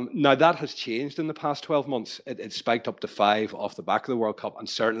 Now that has changed in the past 12 months. It spiked up to 5 off the back of the World Cup, and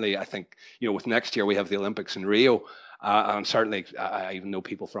certainly I think with next year we have the Olympics in Rio. And certainly, I even know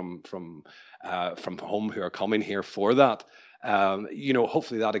people from home who are coming here for that.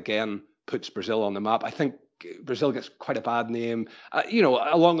 Hopefully that again puts Brazil on the map. I think Brazil gets quite a bad name.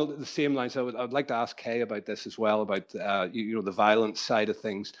 Along the same lines, I'd like to ask Kay about this as well, about the violence side of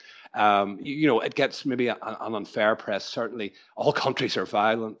things. It gets maybe an unfair press. Certainly, all countries are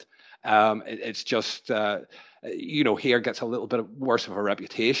violent. It's just. Here gets a little bit worse of a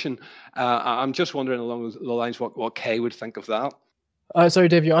reputation. I'm just wondering along the lines what Kay would think of that. Sorry,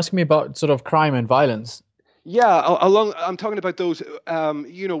 Dave, you're asking me about sort of crime and violence. Yeah, I'm talking about those,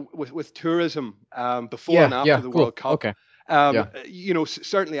 with tourism before and after the World Cup. Okay.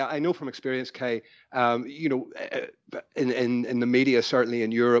 Certainly, I know from experience, Kay. In the media, certainly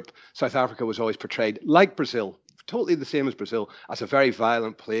in Europe, South Africa was always portrayed like Brazil. Totally the same as Brazil, as a very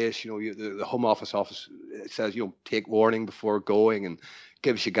violent place. The Home Office says, take warning before going and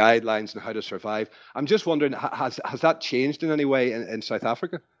gives you guidelines on how to survive. I'm just wondering, has that changed in any way in South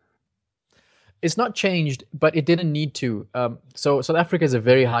Africa? It's not changed, but it didn't need to. So South Africa has a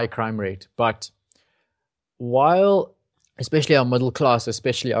very high crime rate, but while especially our middle class,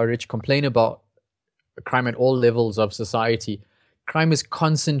 especially our rich, complain about crime at all levels of society, crime is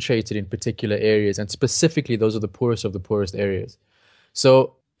concentrated in particular areas, and specifically those are the poorest of the poorest areas.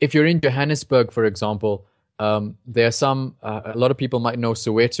 So if you're in Johannesburg, for example, there are some, a lot of people might know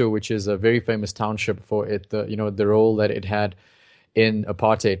Soweto, which is a very famous township for the role that it had in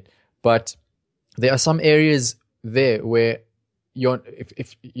apartheid. But there are some areas there where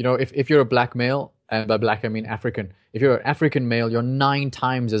if you're a black male, and by black I mean African, if you're an African male, you're 9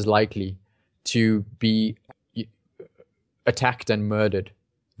 times as likely to be attacked and murdered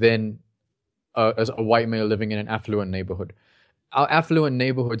than as a white male living in an affluent neighborhood. Our affluent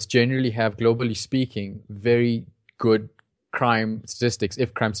neighborhoods generally have, globally speaking, very good crime statistics,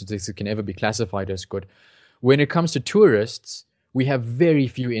 if crime statistics can ever be classified as good. When it comes to tourists, we have very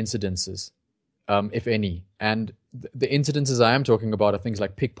few incidences, if any. And the incidences I am talking about are things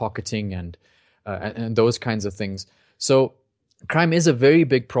like pickpocketing and those kinds of things. So crime is a very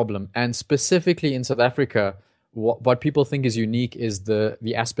big problem. And specifically in South Africa, what people think is unique is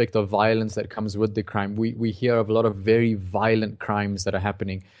the aspect of violence that comes with the crime. We hear of a lot of very violent crimes that are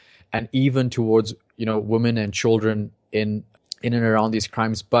happening, and even towards women and children in and around these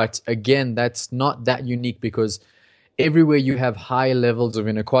crimes. But again, that's not that unique, because everywhere you have high levels of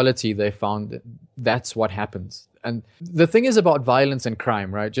inequality, they found that's what happens. And the thing is about violence and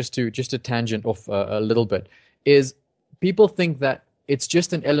crime, right? Just to tangent off a little bit, is people think that it's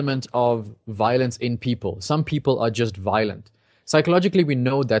just an element of violence in people. Some people are just violent. Psychologically, we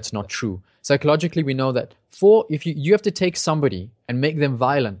know that's not true. Psychologically, we know that if you have to take somebody and make them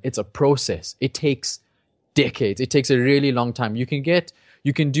violent, it's a process. It takes decades. It takes a really long time. You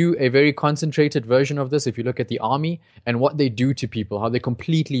can do a very concentrated version of this if you look at the army and what they do to people, how they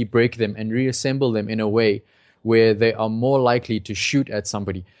completely break them and reassemble them in a way where they are more likely to shoot at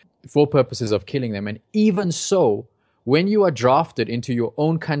somebody for purposes of killing them. And even so, when you are drafted into your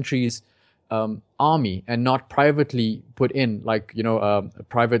own country's army and not privately put in, like,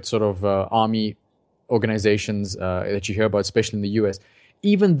 private sort of army organizations that you hear about, especially in the US,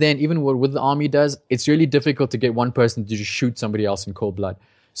 even then, even what the army does, it's really difficult to get one person to just shoot somebody else in cold blood.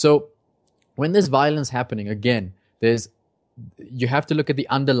 So when there's violence happening, again, you have to look at the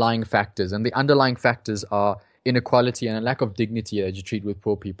underlying factors, and the underlying factors are inequality and a lack of dignity that you treat with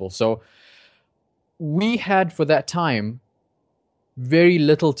poor people. So we had, for that time, very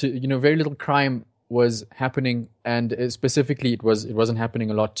little crime was happening, and specifically it wasn't happening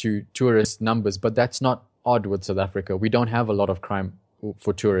a lot to tourist numbers. But that's not odd with South Africa. We don't have a lot of crime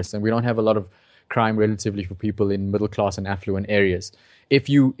for tourists, and we don't have a lot of crime relatively for people in middle class and affluent areas. If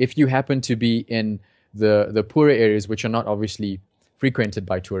you happen to be in the poorer areas, which are not obviously frequented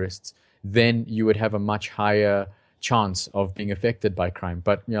by tourists, then you would have a much higher chance of being affected by crime.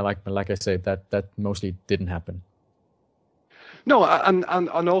 But like I said, that mostly didn't happen. No,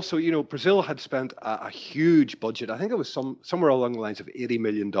 and also, Brazil had spent a huge budget. I think it was somewhere along the lines of $80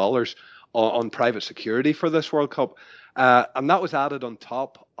 million on private security for this World Cup. And that was added on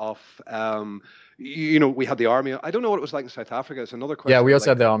top of, we had the army. I don't know what it was like in South Africa. It's another question. Yeah, we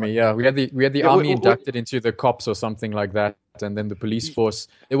also had the army. Yeah, we had the army inducted into the cops or something like that, and then the police force.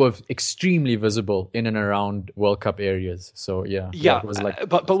 They were extremely visible in and around World Cup areas. So yeah, it was like.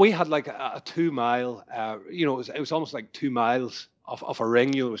 But we had like a 2 mile. It was almost like 2 miles of a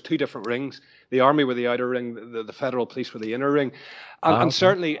ring. It was two different rings. The army were the outer ring. The federal police were the inner ring, and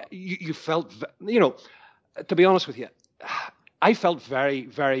certainly you felt. To be honest with you, I felt very,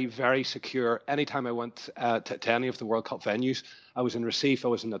 very, very secure anytime I went to any of the World Cup venues. I was in Recife, I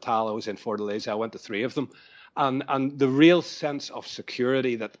was in Natal, I was in Fortaleza. I went to 3 of them. And the real sense of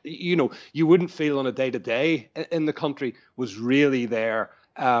security that, you wouldn't feel on a day-to-day in the country was really there.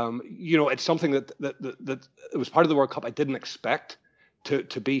 It's something that it was part of the World Cup I didn't expect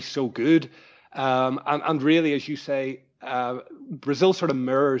to be so good. And really, as you say, Brazil sort of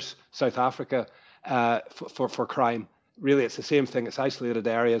mirrors South Africa for crime. Really, it's the same thing. It's isolated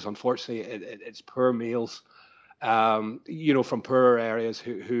areas. Unfortunately, it's poor meals, from poorer areas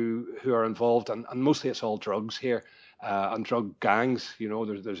who are involved, and mostly it's all drugs here, and drug gangs.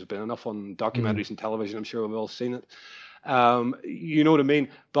 There's been enough on documentaries and television. I'm sure we've all seen it. You know what I mean?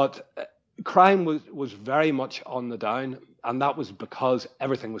 But crime was very much on the down, and that was because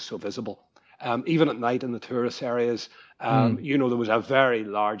everything was so visible. Even at night in the tourist areas, there was a very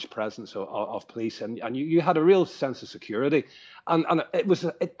large presence of police, and you had a real sense of security. And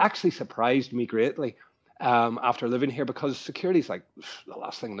it actually surprised me greatly after living here, because security is like the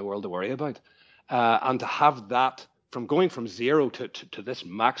last thing in the world to worry about. And to have that going from zero to this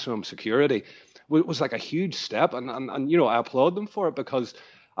maximum security was like a huge step. And I applaud them for it, because,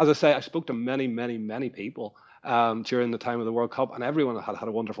 as I say, I spoke to many, many, many people during the time of the World Cup, and everyone had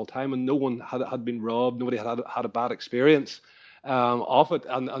a wonderful time, and no one had been robbed. Nobody had a bad experience of it.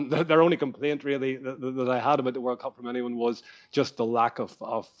 And their only complaint really that I had about the World Cup from anyone was just the lack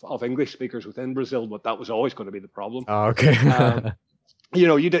of English speakers within Brazil. But that was always going to be the problem. Oh, okay.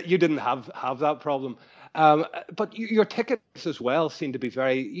 You didn't have that problem. But your tickets as well seem to be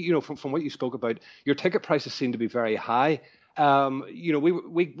very, from what you spoke about, your ticket prices seem to be very high.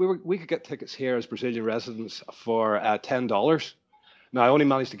 We could get tickets here as Brazilian residents for $10. Now, I only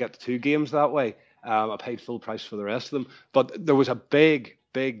managed to get to 2 games that way. I paid full price for the rest of them, but there was a big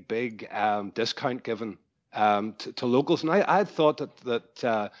discount given to locals, and I had thought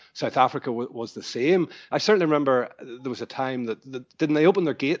that South Africa was the same. I certainly remember there was a time that didn't they open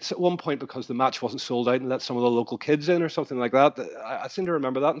their gates at one point because the match wasn't sold out and let some of the local kids in or something like that. I seem to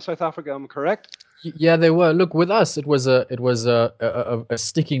remember that in South Africa. Am I correct? Yeah, they were. Look, with us, it was a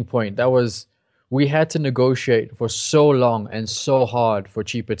sticking point. We had to negotiate for so long and so hard for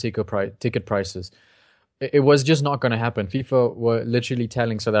cheaper ticket prices. It was just not going to happen. FIFA were literally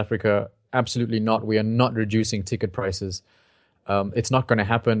telling South Africa, absolutely not. We are not reducing ticket prices. It's not going to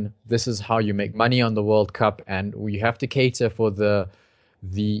happen. This is how you make money on the World Cup, and we have to cater for the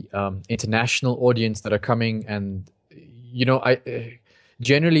international audience that are coming. And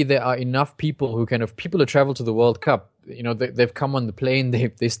generally there are enough people who travel to the World Cup. They've come on the plane.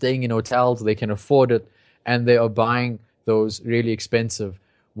 They're staying in hotels. They can afford it, and they are buying those really expensive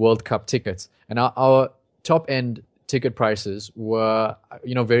World Cup tickets. And our top end ticket prices were,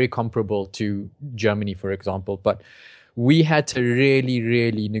 very comparable to Germany, for example. But we had to really,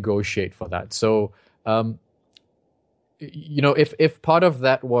 really negotiate for that. So, if part of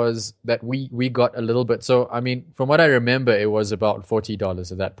that was that we got a little bit. So, I mean, from what I remember, it was about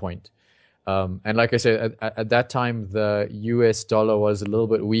 $40 at that point. And like I said, at that time, the US dollar was a little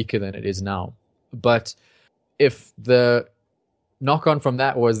bit weaker than it is now. But if the knock-on from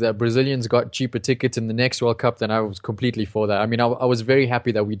that was that Brazilians got cheaper tickets in the next World Cup, then I was completely for that. I mean, I was very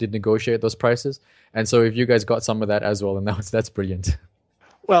happy that we did negotiate those prices. And so if you guys got some of that as well, then that's brilliant.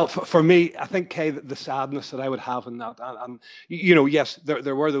 Well, for me, I think, Kay, the sadness that I would have in that, and yes,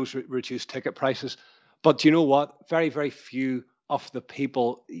 there were those reduced ticket prices, but you know what? Very, very few of the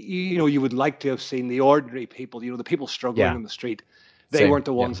people, you would like to have seen, the ordinary people, the people struggling in the street. They weren't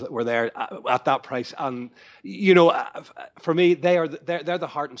the ones that were there at that price. And, for me, they're the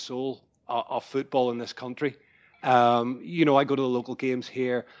heart and soul of football in this country. I go to the local games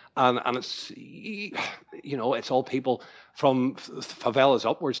here, and it's, it's all people from favelas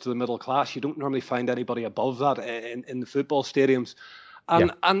upwards to the middle class. You don't normally find anybody above that in the football stadiums.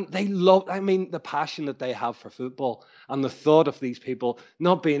 And they love, the passion that they have for football, and the thought of these people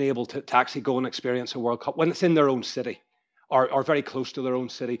not being able to actually go and experience a World Cup when it's in their own city. Or very close to their own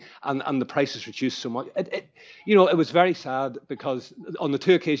city, and the price is reduced so much. It was very sad, because on the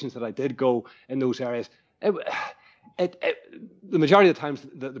 2 occasions that I did go in those areas, the majority of the times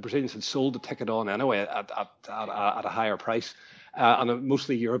the Brazilians had sold the ticket on anyway at a higher price, and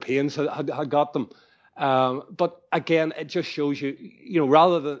mostly Europeans had got them. But again, it just shows you,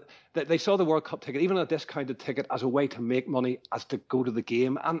 rather than that they saw the World Cup ticket, even a discounted ticket, as a way to make money, as to go to the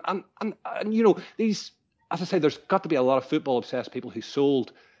game. And these, as I say, there's got to be a lot of football obsessed people who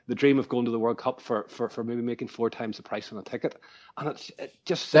sold the dream of going to the World Cup for maybe making 4 times the price on a ticket. And it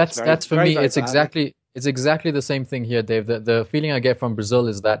just that's for very, me. very It's badly. exactly the same thing here, Dave. The feeling I get from Brazil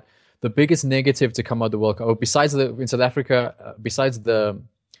is that the biggest negative to come out of the World Cup, besides in South Africa, besides the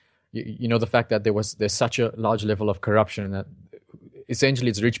fact that there's such a large level of corruption that essentially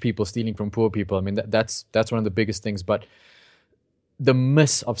it's rich people stealing from poor people. I mean, that's one of the biggest things. But the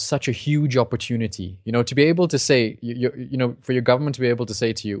miss of such a huge opportunity, to be able to say, for your government to be able to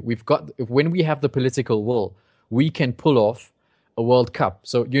say to you, when we have the political will, we can pull off a World Cup.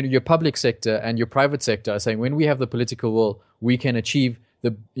 So your public sector and your private sector are saying, when we have the political will, we can achieve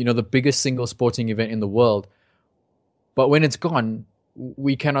the biggest single sporting event in the world. But when it's gone,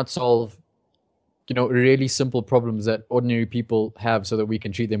 we cannot solve, really simple problems that ordinary people have, so that we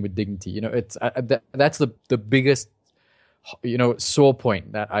can treat them with dignity. That's the biggest, sore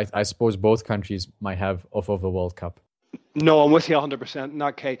point that I suppose both countries might have of the World Cup. No, I'm with you 100% in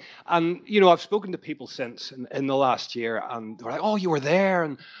that, Kay. And, I've spoken to people since in the last year, and they're like, oh, you were there,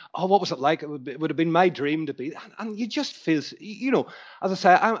 and oh, what was it like? It would have been my dream to be. And you just feel, as I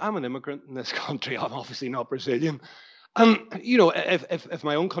say, I'm an immigrant in this country. I'm obviously not Brazilian. And, if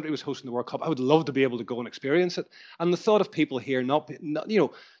my own country was hosting the World Cup, I would love to be able to go and experience it. And the thought of people here not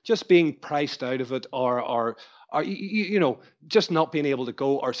just being priced out of it, or just not being able to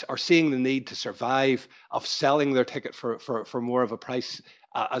go, or seeing the need to survive, of selling their ticket for more of a price,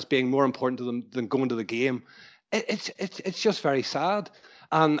 as being more important to them than going to the game, it's just very sad.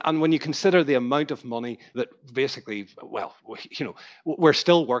 And when you consider the amount of money that basically, we're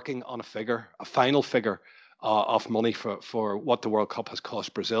still working on a final figure of money for what the World Cup has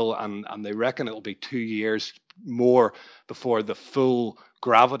cost Brazil, and they reckon it'll be 2 years more before the full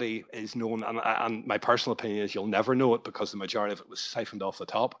gravity is known. And my personal opinion is you'll never know it, because the majority of it was siphoned off the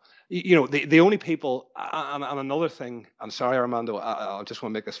top. The only people, and another thing, and sorry, Armando, I just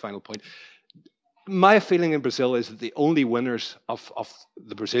want to make this final point. My feeling in Brazil is that the only winners of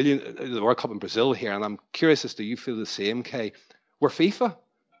the World Cup in Brazil here, and I'm curious as to you feel the same, Kay, were FIFA.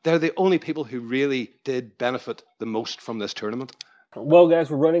 They're the only people who really did benefit the most from this tournament. Well, guys,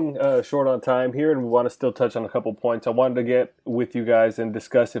 we're running short on time here, and we want to still touch on a couple points. I wanted to get with you guys and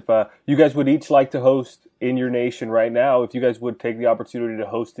discuss if you guys would each like to host in your nation right now, if you guys would take the opportunity to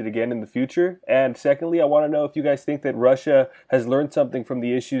host it again in the future. And secondly, I want to know if you guys think that Russia has learned something from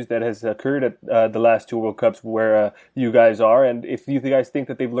the issues that has occurred at the last 2 World Cups where you guys are, and if you guys think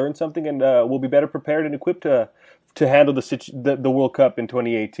that they've learned something and will be better prepared and equipped to handle the World Cup in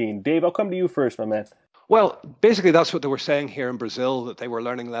 2018. Dave, I'll come to you first, my man. Well, basically, that's what they were saying here in Brazil, that they were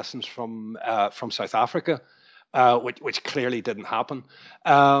learning lessons from South Africa, which clearly didn't happen.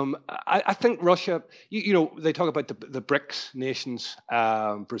 I think Russia, they talk about the BRICS nations,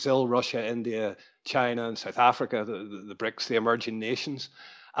 Brazil, Russia, India, China, and South Africa, the BRICS, the emerging nations.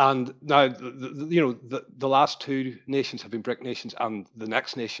 And now, the last 2 nations have been BRIC nations, and the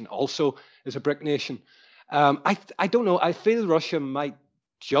next nation also is a BRIC nation. I don't know. I feel Russia might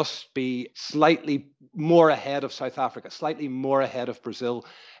just be slightly more ahead of South Africa, slightly more ahead of Brazil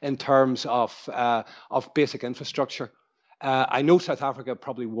in terms of basic infrastructure. I know South Africa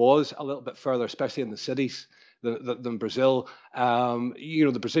probably was a little bit further, especially in the cities, than Brazil.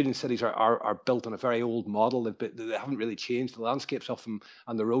 The Brazilian cities are built on a very old model. They haven't really changed. The landscapes of them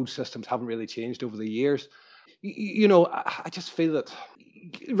and the road systems haven't really changed over the years. I just feel that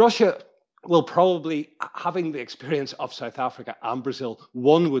Russia will probably, having the experience of South Africa and Brazil,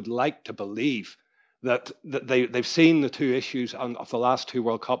 one would like to believe that they've seen the 2 issues of the last 2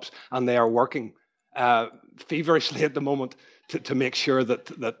 World Cups, and they are working feverishly at the moment to make sure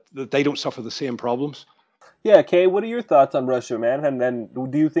that they don't suffer the same problems. Yeah, Kay, what are your thoughts on Russia, man? And then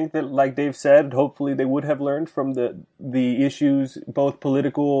do you think that, like Dave said, hopefully they would have learned from the issues, both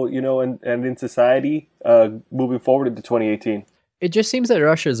political, and in society, moving forward into 2018? It just seems that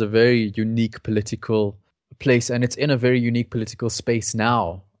Russia is a very unique political place, and it's in a very unique political space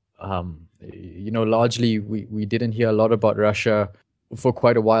now. Largely we didn't hear a lot about Russia for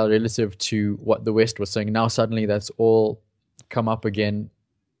quite a while relative to what the West was saying. Now suddenly that's all come up again.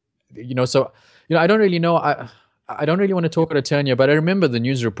 I don't really know. I don't really want to talk out of turn here, but I remember the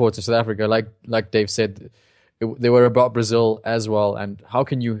news reports of South Africa, like Dave said, they were about Brazil as well. And how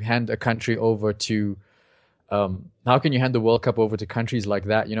can you hand a country over to how can you hand the World Cup over to countries like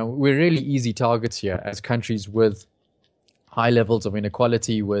that? We're really easy targets here as countries with high levels of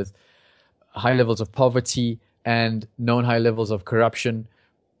inequality, with high levels of poverty and known high levels of corruption.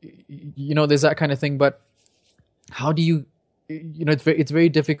 There's that kind of thing. But how do you, it's very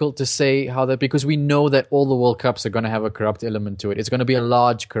difficult to say how that, because we know that all the World Cups are going to have a corrupt element to it. It's going to be a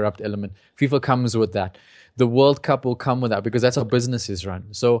large corrupt element. FIFA comes with that. The World Cup will come with that because that's how business is run.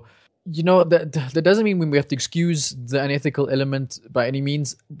 So, that doesn't mean we have to excuse the unethical element by any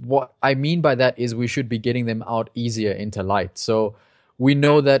means. What I mean by that is we should be getting them out easier into light. So we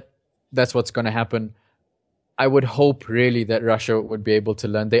know that that's what's going to happen. I would hope really that Russia would be able to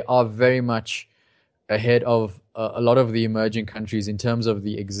learn. They are very much ahead of a lot of the emerging countries in terms of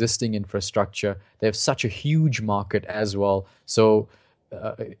the existing infrastructure. They have such a huge market as well. So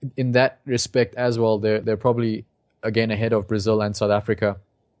in that respect as well, they're probably again ahead of Brazil and South Africa.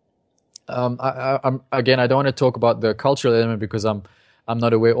 I don't want to talk about the cultural element because I'm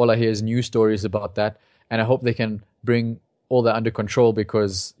not aware. All I hear is news stories about that, and I hope they can bring all that under control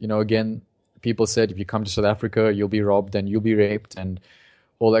because again, people said if you come to South Africa, you'll be robbed and you'll be raped and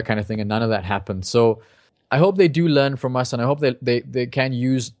all that kind of thing, and none of that happened. So I hope they do learn from us, and I hope that they can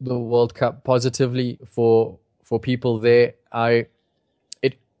use the World Cup positively for people there. That's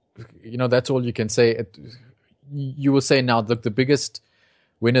all you can say. You will say now, look, the biggest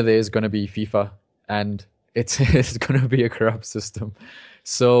winner there is going to be FIFA, and it's going to be a corrupt system.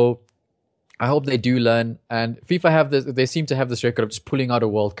 So I hope they do learn. And FIFA they seem to have this record of just pulling out a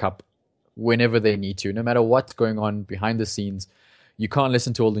World Cup whenever they need to, no matter what's going on behind the scenes. You can't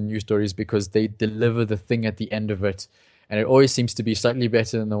listen to all the news stories because they deliver the thing at the end of it, and it always seems to be slightly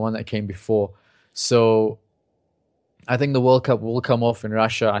better than the one that came before. So I think the World Cup will come off in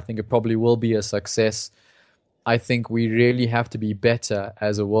Russia. I think it probably will be a success. I think we really have to be better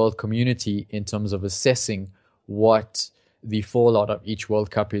as a world community in terms of assessing what the fallout of each World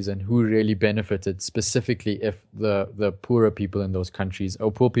Cup is and who really benefited, specifically if the poorer people in those countries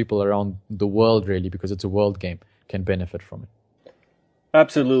or poor people around the world, really, because it's a world game, can benefit from it.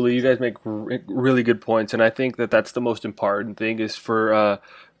 Absolutely. You guys make really good points, and I think that that's the most important thing is for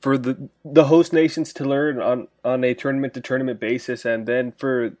the host nations to learn on a tournament-to-tournament basis, and then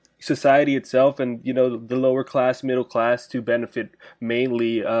for society itself and, the lower class, middle class to benefit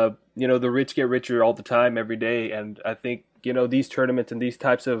mainly. The rich get richer all the time, every day, and I think these tournaments and these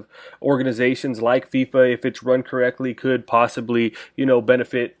types of organizations like FIFA, if it's run correctly, could possibly,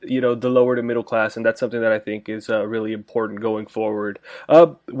 benefit, the lower to middle class. And that's something that I think is really important going forward.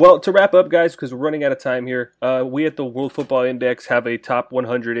 Well, to wrap up, guys, because we're running out of time here, we at the World Football Index have a top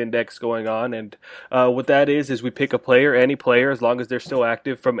 100 index going on. And what that is we pick a player, any player, as long as they're still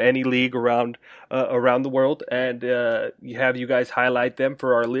active from any league around the world. And have you guys highlight them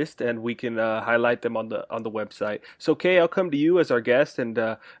for our list, and we can highlight them on the website. So, Kay, I'll come to you as our guest and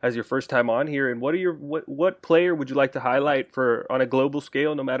as your first time on here. And what player would you like to highlight for on a global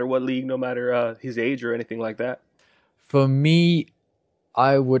scale, no matter what league, no matter his age or anything like that? For me,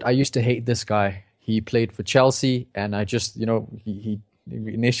 I used to hate this guy. He played for Chelsea, and I just, he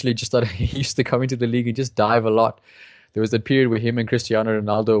initially just thought he used to come into the league and just dive a lot. There was that period where him and Cristiano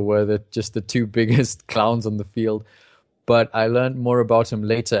Ronaldo were the two biggest clowns on the field. But I learned more about him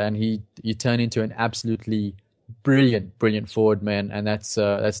later, and he turned into an absolutely brilliant forward, man, and that's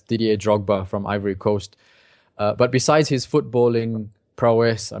Didier Drogba from Ivory Coast. But besides his footballing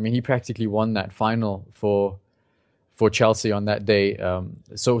prowess, I mean, he practically won that final for Chelsea on that day.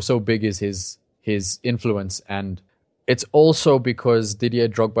 So big is his influence, and it's also because Didier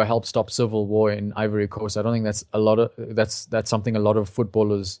Drogba helped stop civil war in Ivory Coast. I don't think that's something a lot of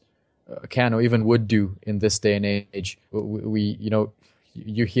footballers can or even would do in this day and age.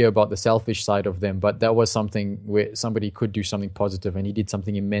 You hear about the selfish side of them, but that was something where somebody could do something positive, and he did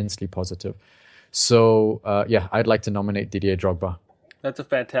something immensely positive. So, I'd like to nominate Didier Drogba. That's a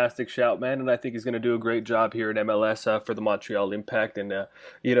fantastic shout, man, and I think he's going to do a great job here in MLS for the Montreal Impact, and a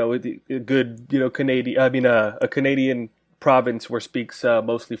good a Canadian province where speaks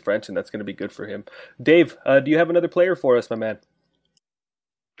mostly French, and that's going to be good for him. Dave, do you have another player for us, my man?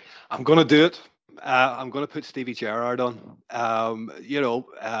 I'm going to do it. I'm going to put Stevie Gerrard on.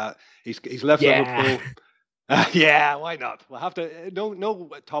 He's left Liverpool. Why not? We'll have to. No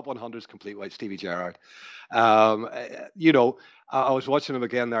top 100s complete without Stevie Gerrard. I was watching him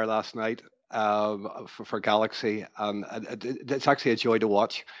again there last night for Galaxy, and it's actually a joy to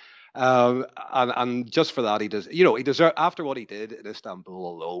watch. And just for that, he deserves, after what he did in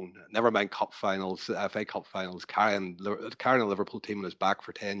Istanbul alone, never mind cup finals, FA Cup finals, carrying a Liverpool team on his back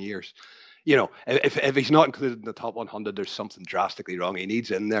for 10 years. If he's not included in the top 100, there's something drastically wrong. He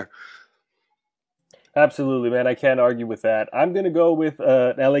needs in there. Absolutely, man. I can't argue with that. I'm going to go with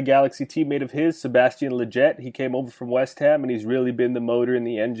an LA Galaxy teammate of his, Sebastian Lletget. He came over from West Ham, and he's really been the motor and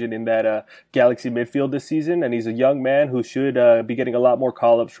the engine in that Galaxy midfield this season. And he's a young man who should be getting a lot more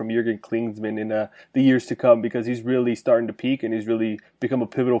call-ups from Jurgen Klinsmann in the years to come, because he's really starting to peak, and he's really become a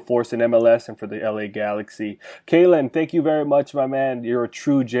pivotal force in MLS and for the LA Galaxy. Kalen, thank you very much, my man. You're a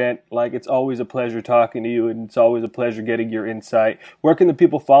true gent. Like, it's always a pleasure talking to you, and it's always a pleasure getting your insight. Where can the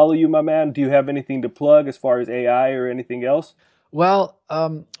people follow you, my man? Do you have anything to plug as far as AI or anything else? Well,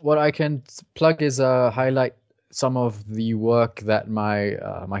 what I can plug is highlight some of the work that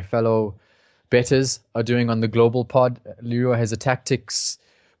my fellow bettors are doing on the Global Pod. Leroy has a tactics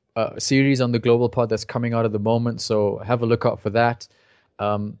series on the Global Pod that's coming out at the moment, so have a look out for that.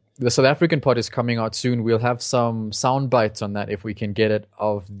 The South African pod is coming out soon. We'll have some sound bites on that if we can get it.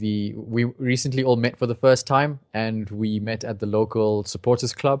 We recently all met for the first time, and we met at the local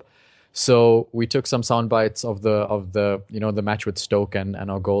supporters club. So we took some sound bites of the the match with Stoke and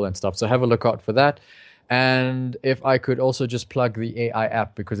our goal and stuff. So have a look out for that. And if I could also just plug the AI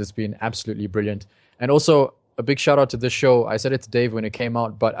app, because it's been absolutely brilliant. And also a big shout out to this show. I said it to Dave when it came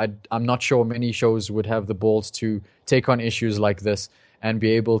out, but I'm not sure many shows would have the balls to take on issues like this and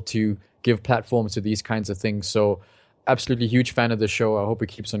be able to give platforms to these kinds of things. So absolutely huge fan of the show. I hope it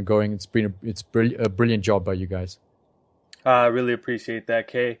keeps on going. It's a brilliant job by you guys. I really appreciate that,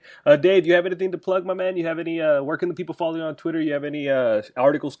 Kay. Dave, you have anything to plug, my man? You have any, where can the people follow you on Twitter? You have any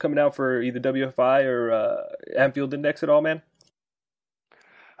articles coming out for either WFI or Anfield Index at all, man?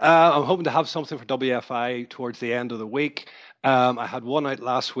 I'm hoping to have something for WFI towards the end of the week. I had one out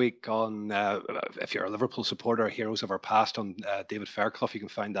last week on, if you're a Liverpool supporter, Heroes of Our Past on David Fairclough. You can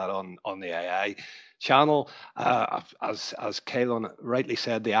find that on the AI channel. As Kaelon rightly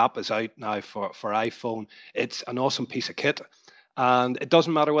said, the app is out now for iPhone. It's an awesome piece of kit. And it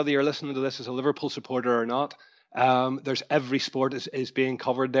doesn't matter whether you're listening to this as a Liverpool supporter or not. There's every sport is being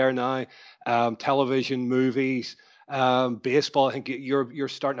covered there now. Television, movies, baseball. I think you're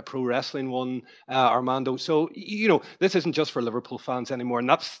starting a pro wrestling one, Armando. So this isn't just for Liverpool fans anymore, and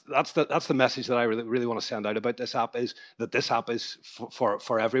that's the message that I really want to send out about this app, is that this app is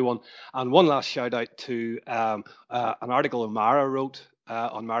for everyone. And one last shout out to an article Amara wrote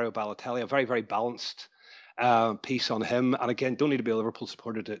on Mario Balotelli, a very, very balanced piece on him. And again, don't need to be a Liverpool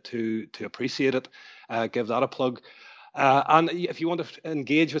supporter to appreciate it. Give that a plug. And if you want to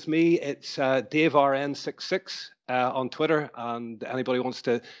engage with me, it's DaveRN66 on Twitter. And anybody wants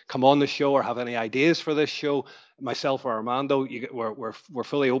to come on the show or have any ideas for this show, myself or Armando, we're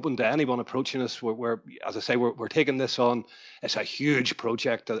fully open to anyone approaching us. We're as I say, we're taking this on. It's a huge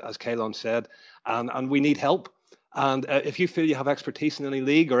project, as Kaelon said, and we need help. And if you feel you have expertise in any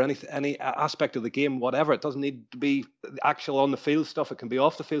league or any aspect of the game, whatever, it doesn't need to be actual on the field stuff. It can be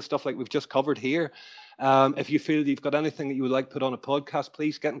off the field stuff like we've just covered here. If you feel you've got anything that you would like put on a podcast,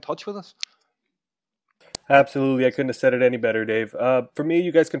 please get in touch with us. Absolutely. I couldn't have said it any better, Dave. For me,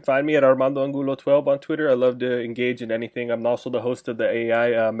 you guys can find me at Armando Angulo 12 on Twitter. I love to engage in anything. I'm also the host of the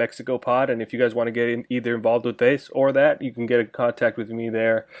AI Mexico pod, and if you guys want to get either involved with this or that, you can get in contact with me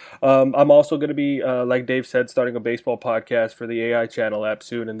there. I'm also going to be, like Dave said, starting a baseball podcast for the AI channel app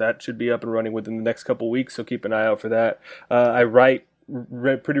soon, and that should be up and running within the next couple weeks, so keep an eye out for that. I write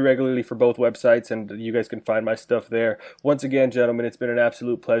pretty regularly for both websites, and you guys can find my stuff there. Once again, gentlemen, it's been an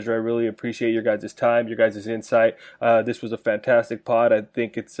absolute pleasure. I really appreciate your guys' time, your guys' insight. This was a fantastic pod. I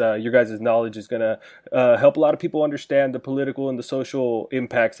think it's your guys' knowledge is going to help a lot of people understand the political and the social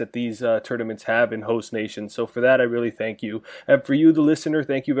impacts that these tournaments have in host nations. So for that, I really thank you. And for you, the listener,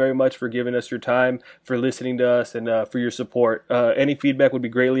 thank you very much for giving us your time, for listening to us, and for your support. Any feedback would be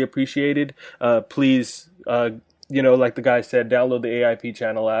greatly appreciated. Please, like the guy said, download the AIP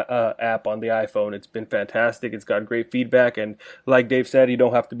channel app on the iPhone. It's been fantastic. It's got great feedback. And like Dave said, you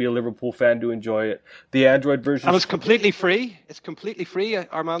don't have to be a Liverpool fan to enjoy it. The Android version... And it's completely free. It's completely free,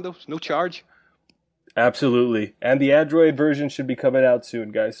 Armando. No charge. Absolutely. And the Android version should be coming out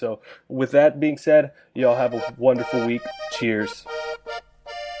soon, guys. So with that being said, y'all have a wonderful week. Cheers.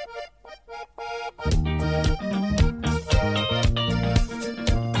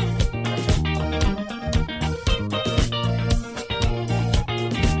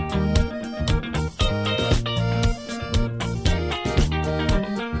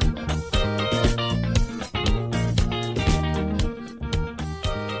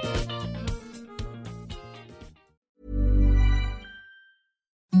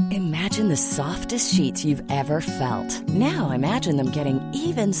 Imagine the softest sheets you've ever felt. Now imagine them getting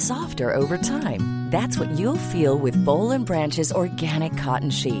even softer over time. That's what you'll feel with Boll & Branch's organic cotton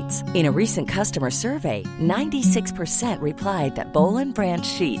sheets. In a recent customer survey, 96% replied that Boll & Branch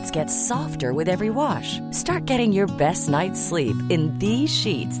sheets get softer with every wash. Start getting your best night's sleep in these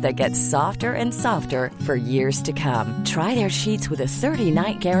sheets that get softer and softer for years to come. Try their sheets with a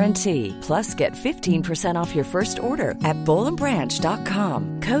 30-night guarantee. Plus, get 15% off your first order at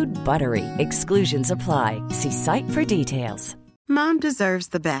bollandbranch.com. Code BUTTERY. Exclusions apply. See site for details. Mom deserves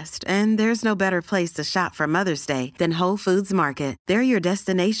the best, and there's no better place to shop for Mother's Day than Whole Foods Market. They're your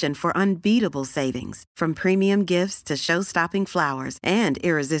destination for unbeatable savings, from premium gifts to show-stopping flowers and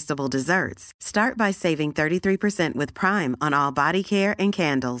irresistible desserts. Start by saving 33% with Prime on all body care and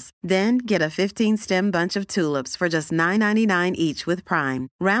candles. Then get a 15-stem bunch of tulips for just $9.99 each with Prime.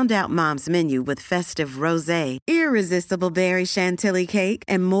 Round out Mom's menu with festive rosé, irresistible berry chantilly cake,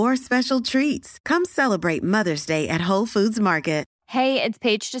 and more special treats. Come celebrate Mother's Day at Whole Foods Market. Hey, it's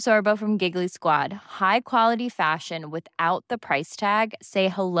Paige DeSorbo from Giggly Squad. High quality fashion without the price tag. Say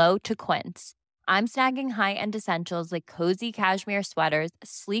hello to Quince. I'm snagging high-end essentials like cozy cashmere sweaters,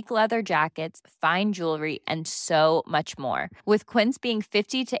 sleek leather jackets, fine jewelry, and so much more. With Quince being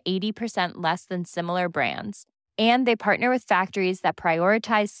 50 to 80% less than similar brands. And they partner with factories that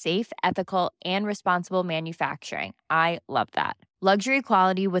prioritize safe, ethical, and responsible manufacturing. I love that. Luxury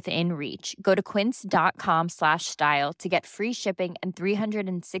quality within reach. Go to quince.com/style to get free shipping and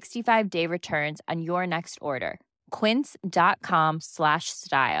 365-day returns on your next order.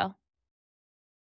 Quince.com/style.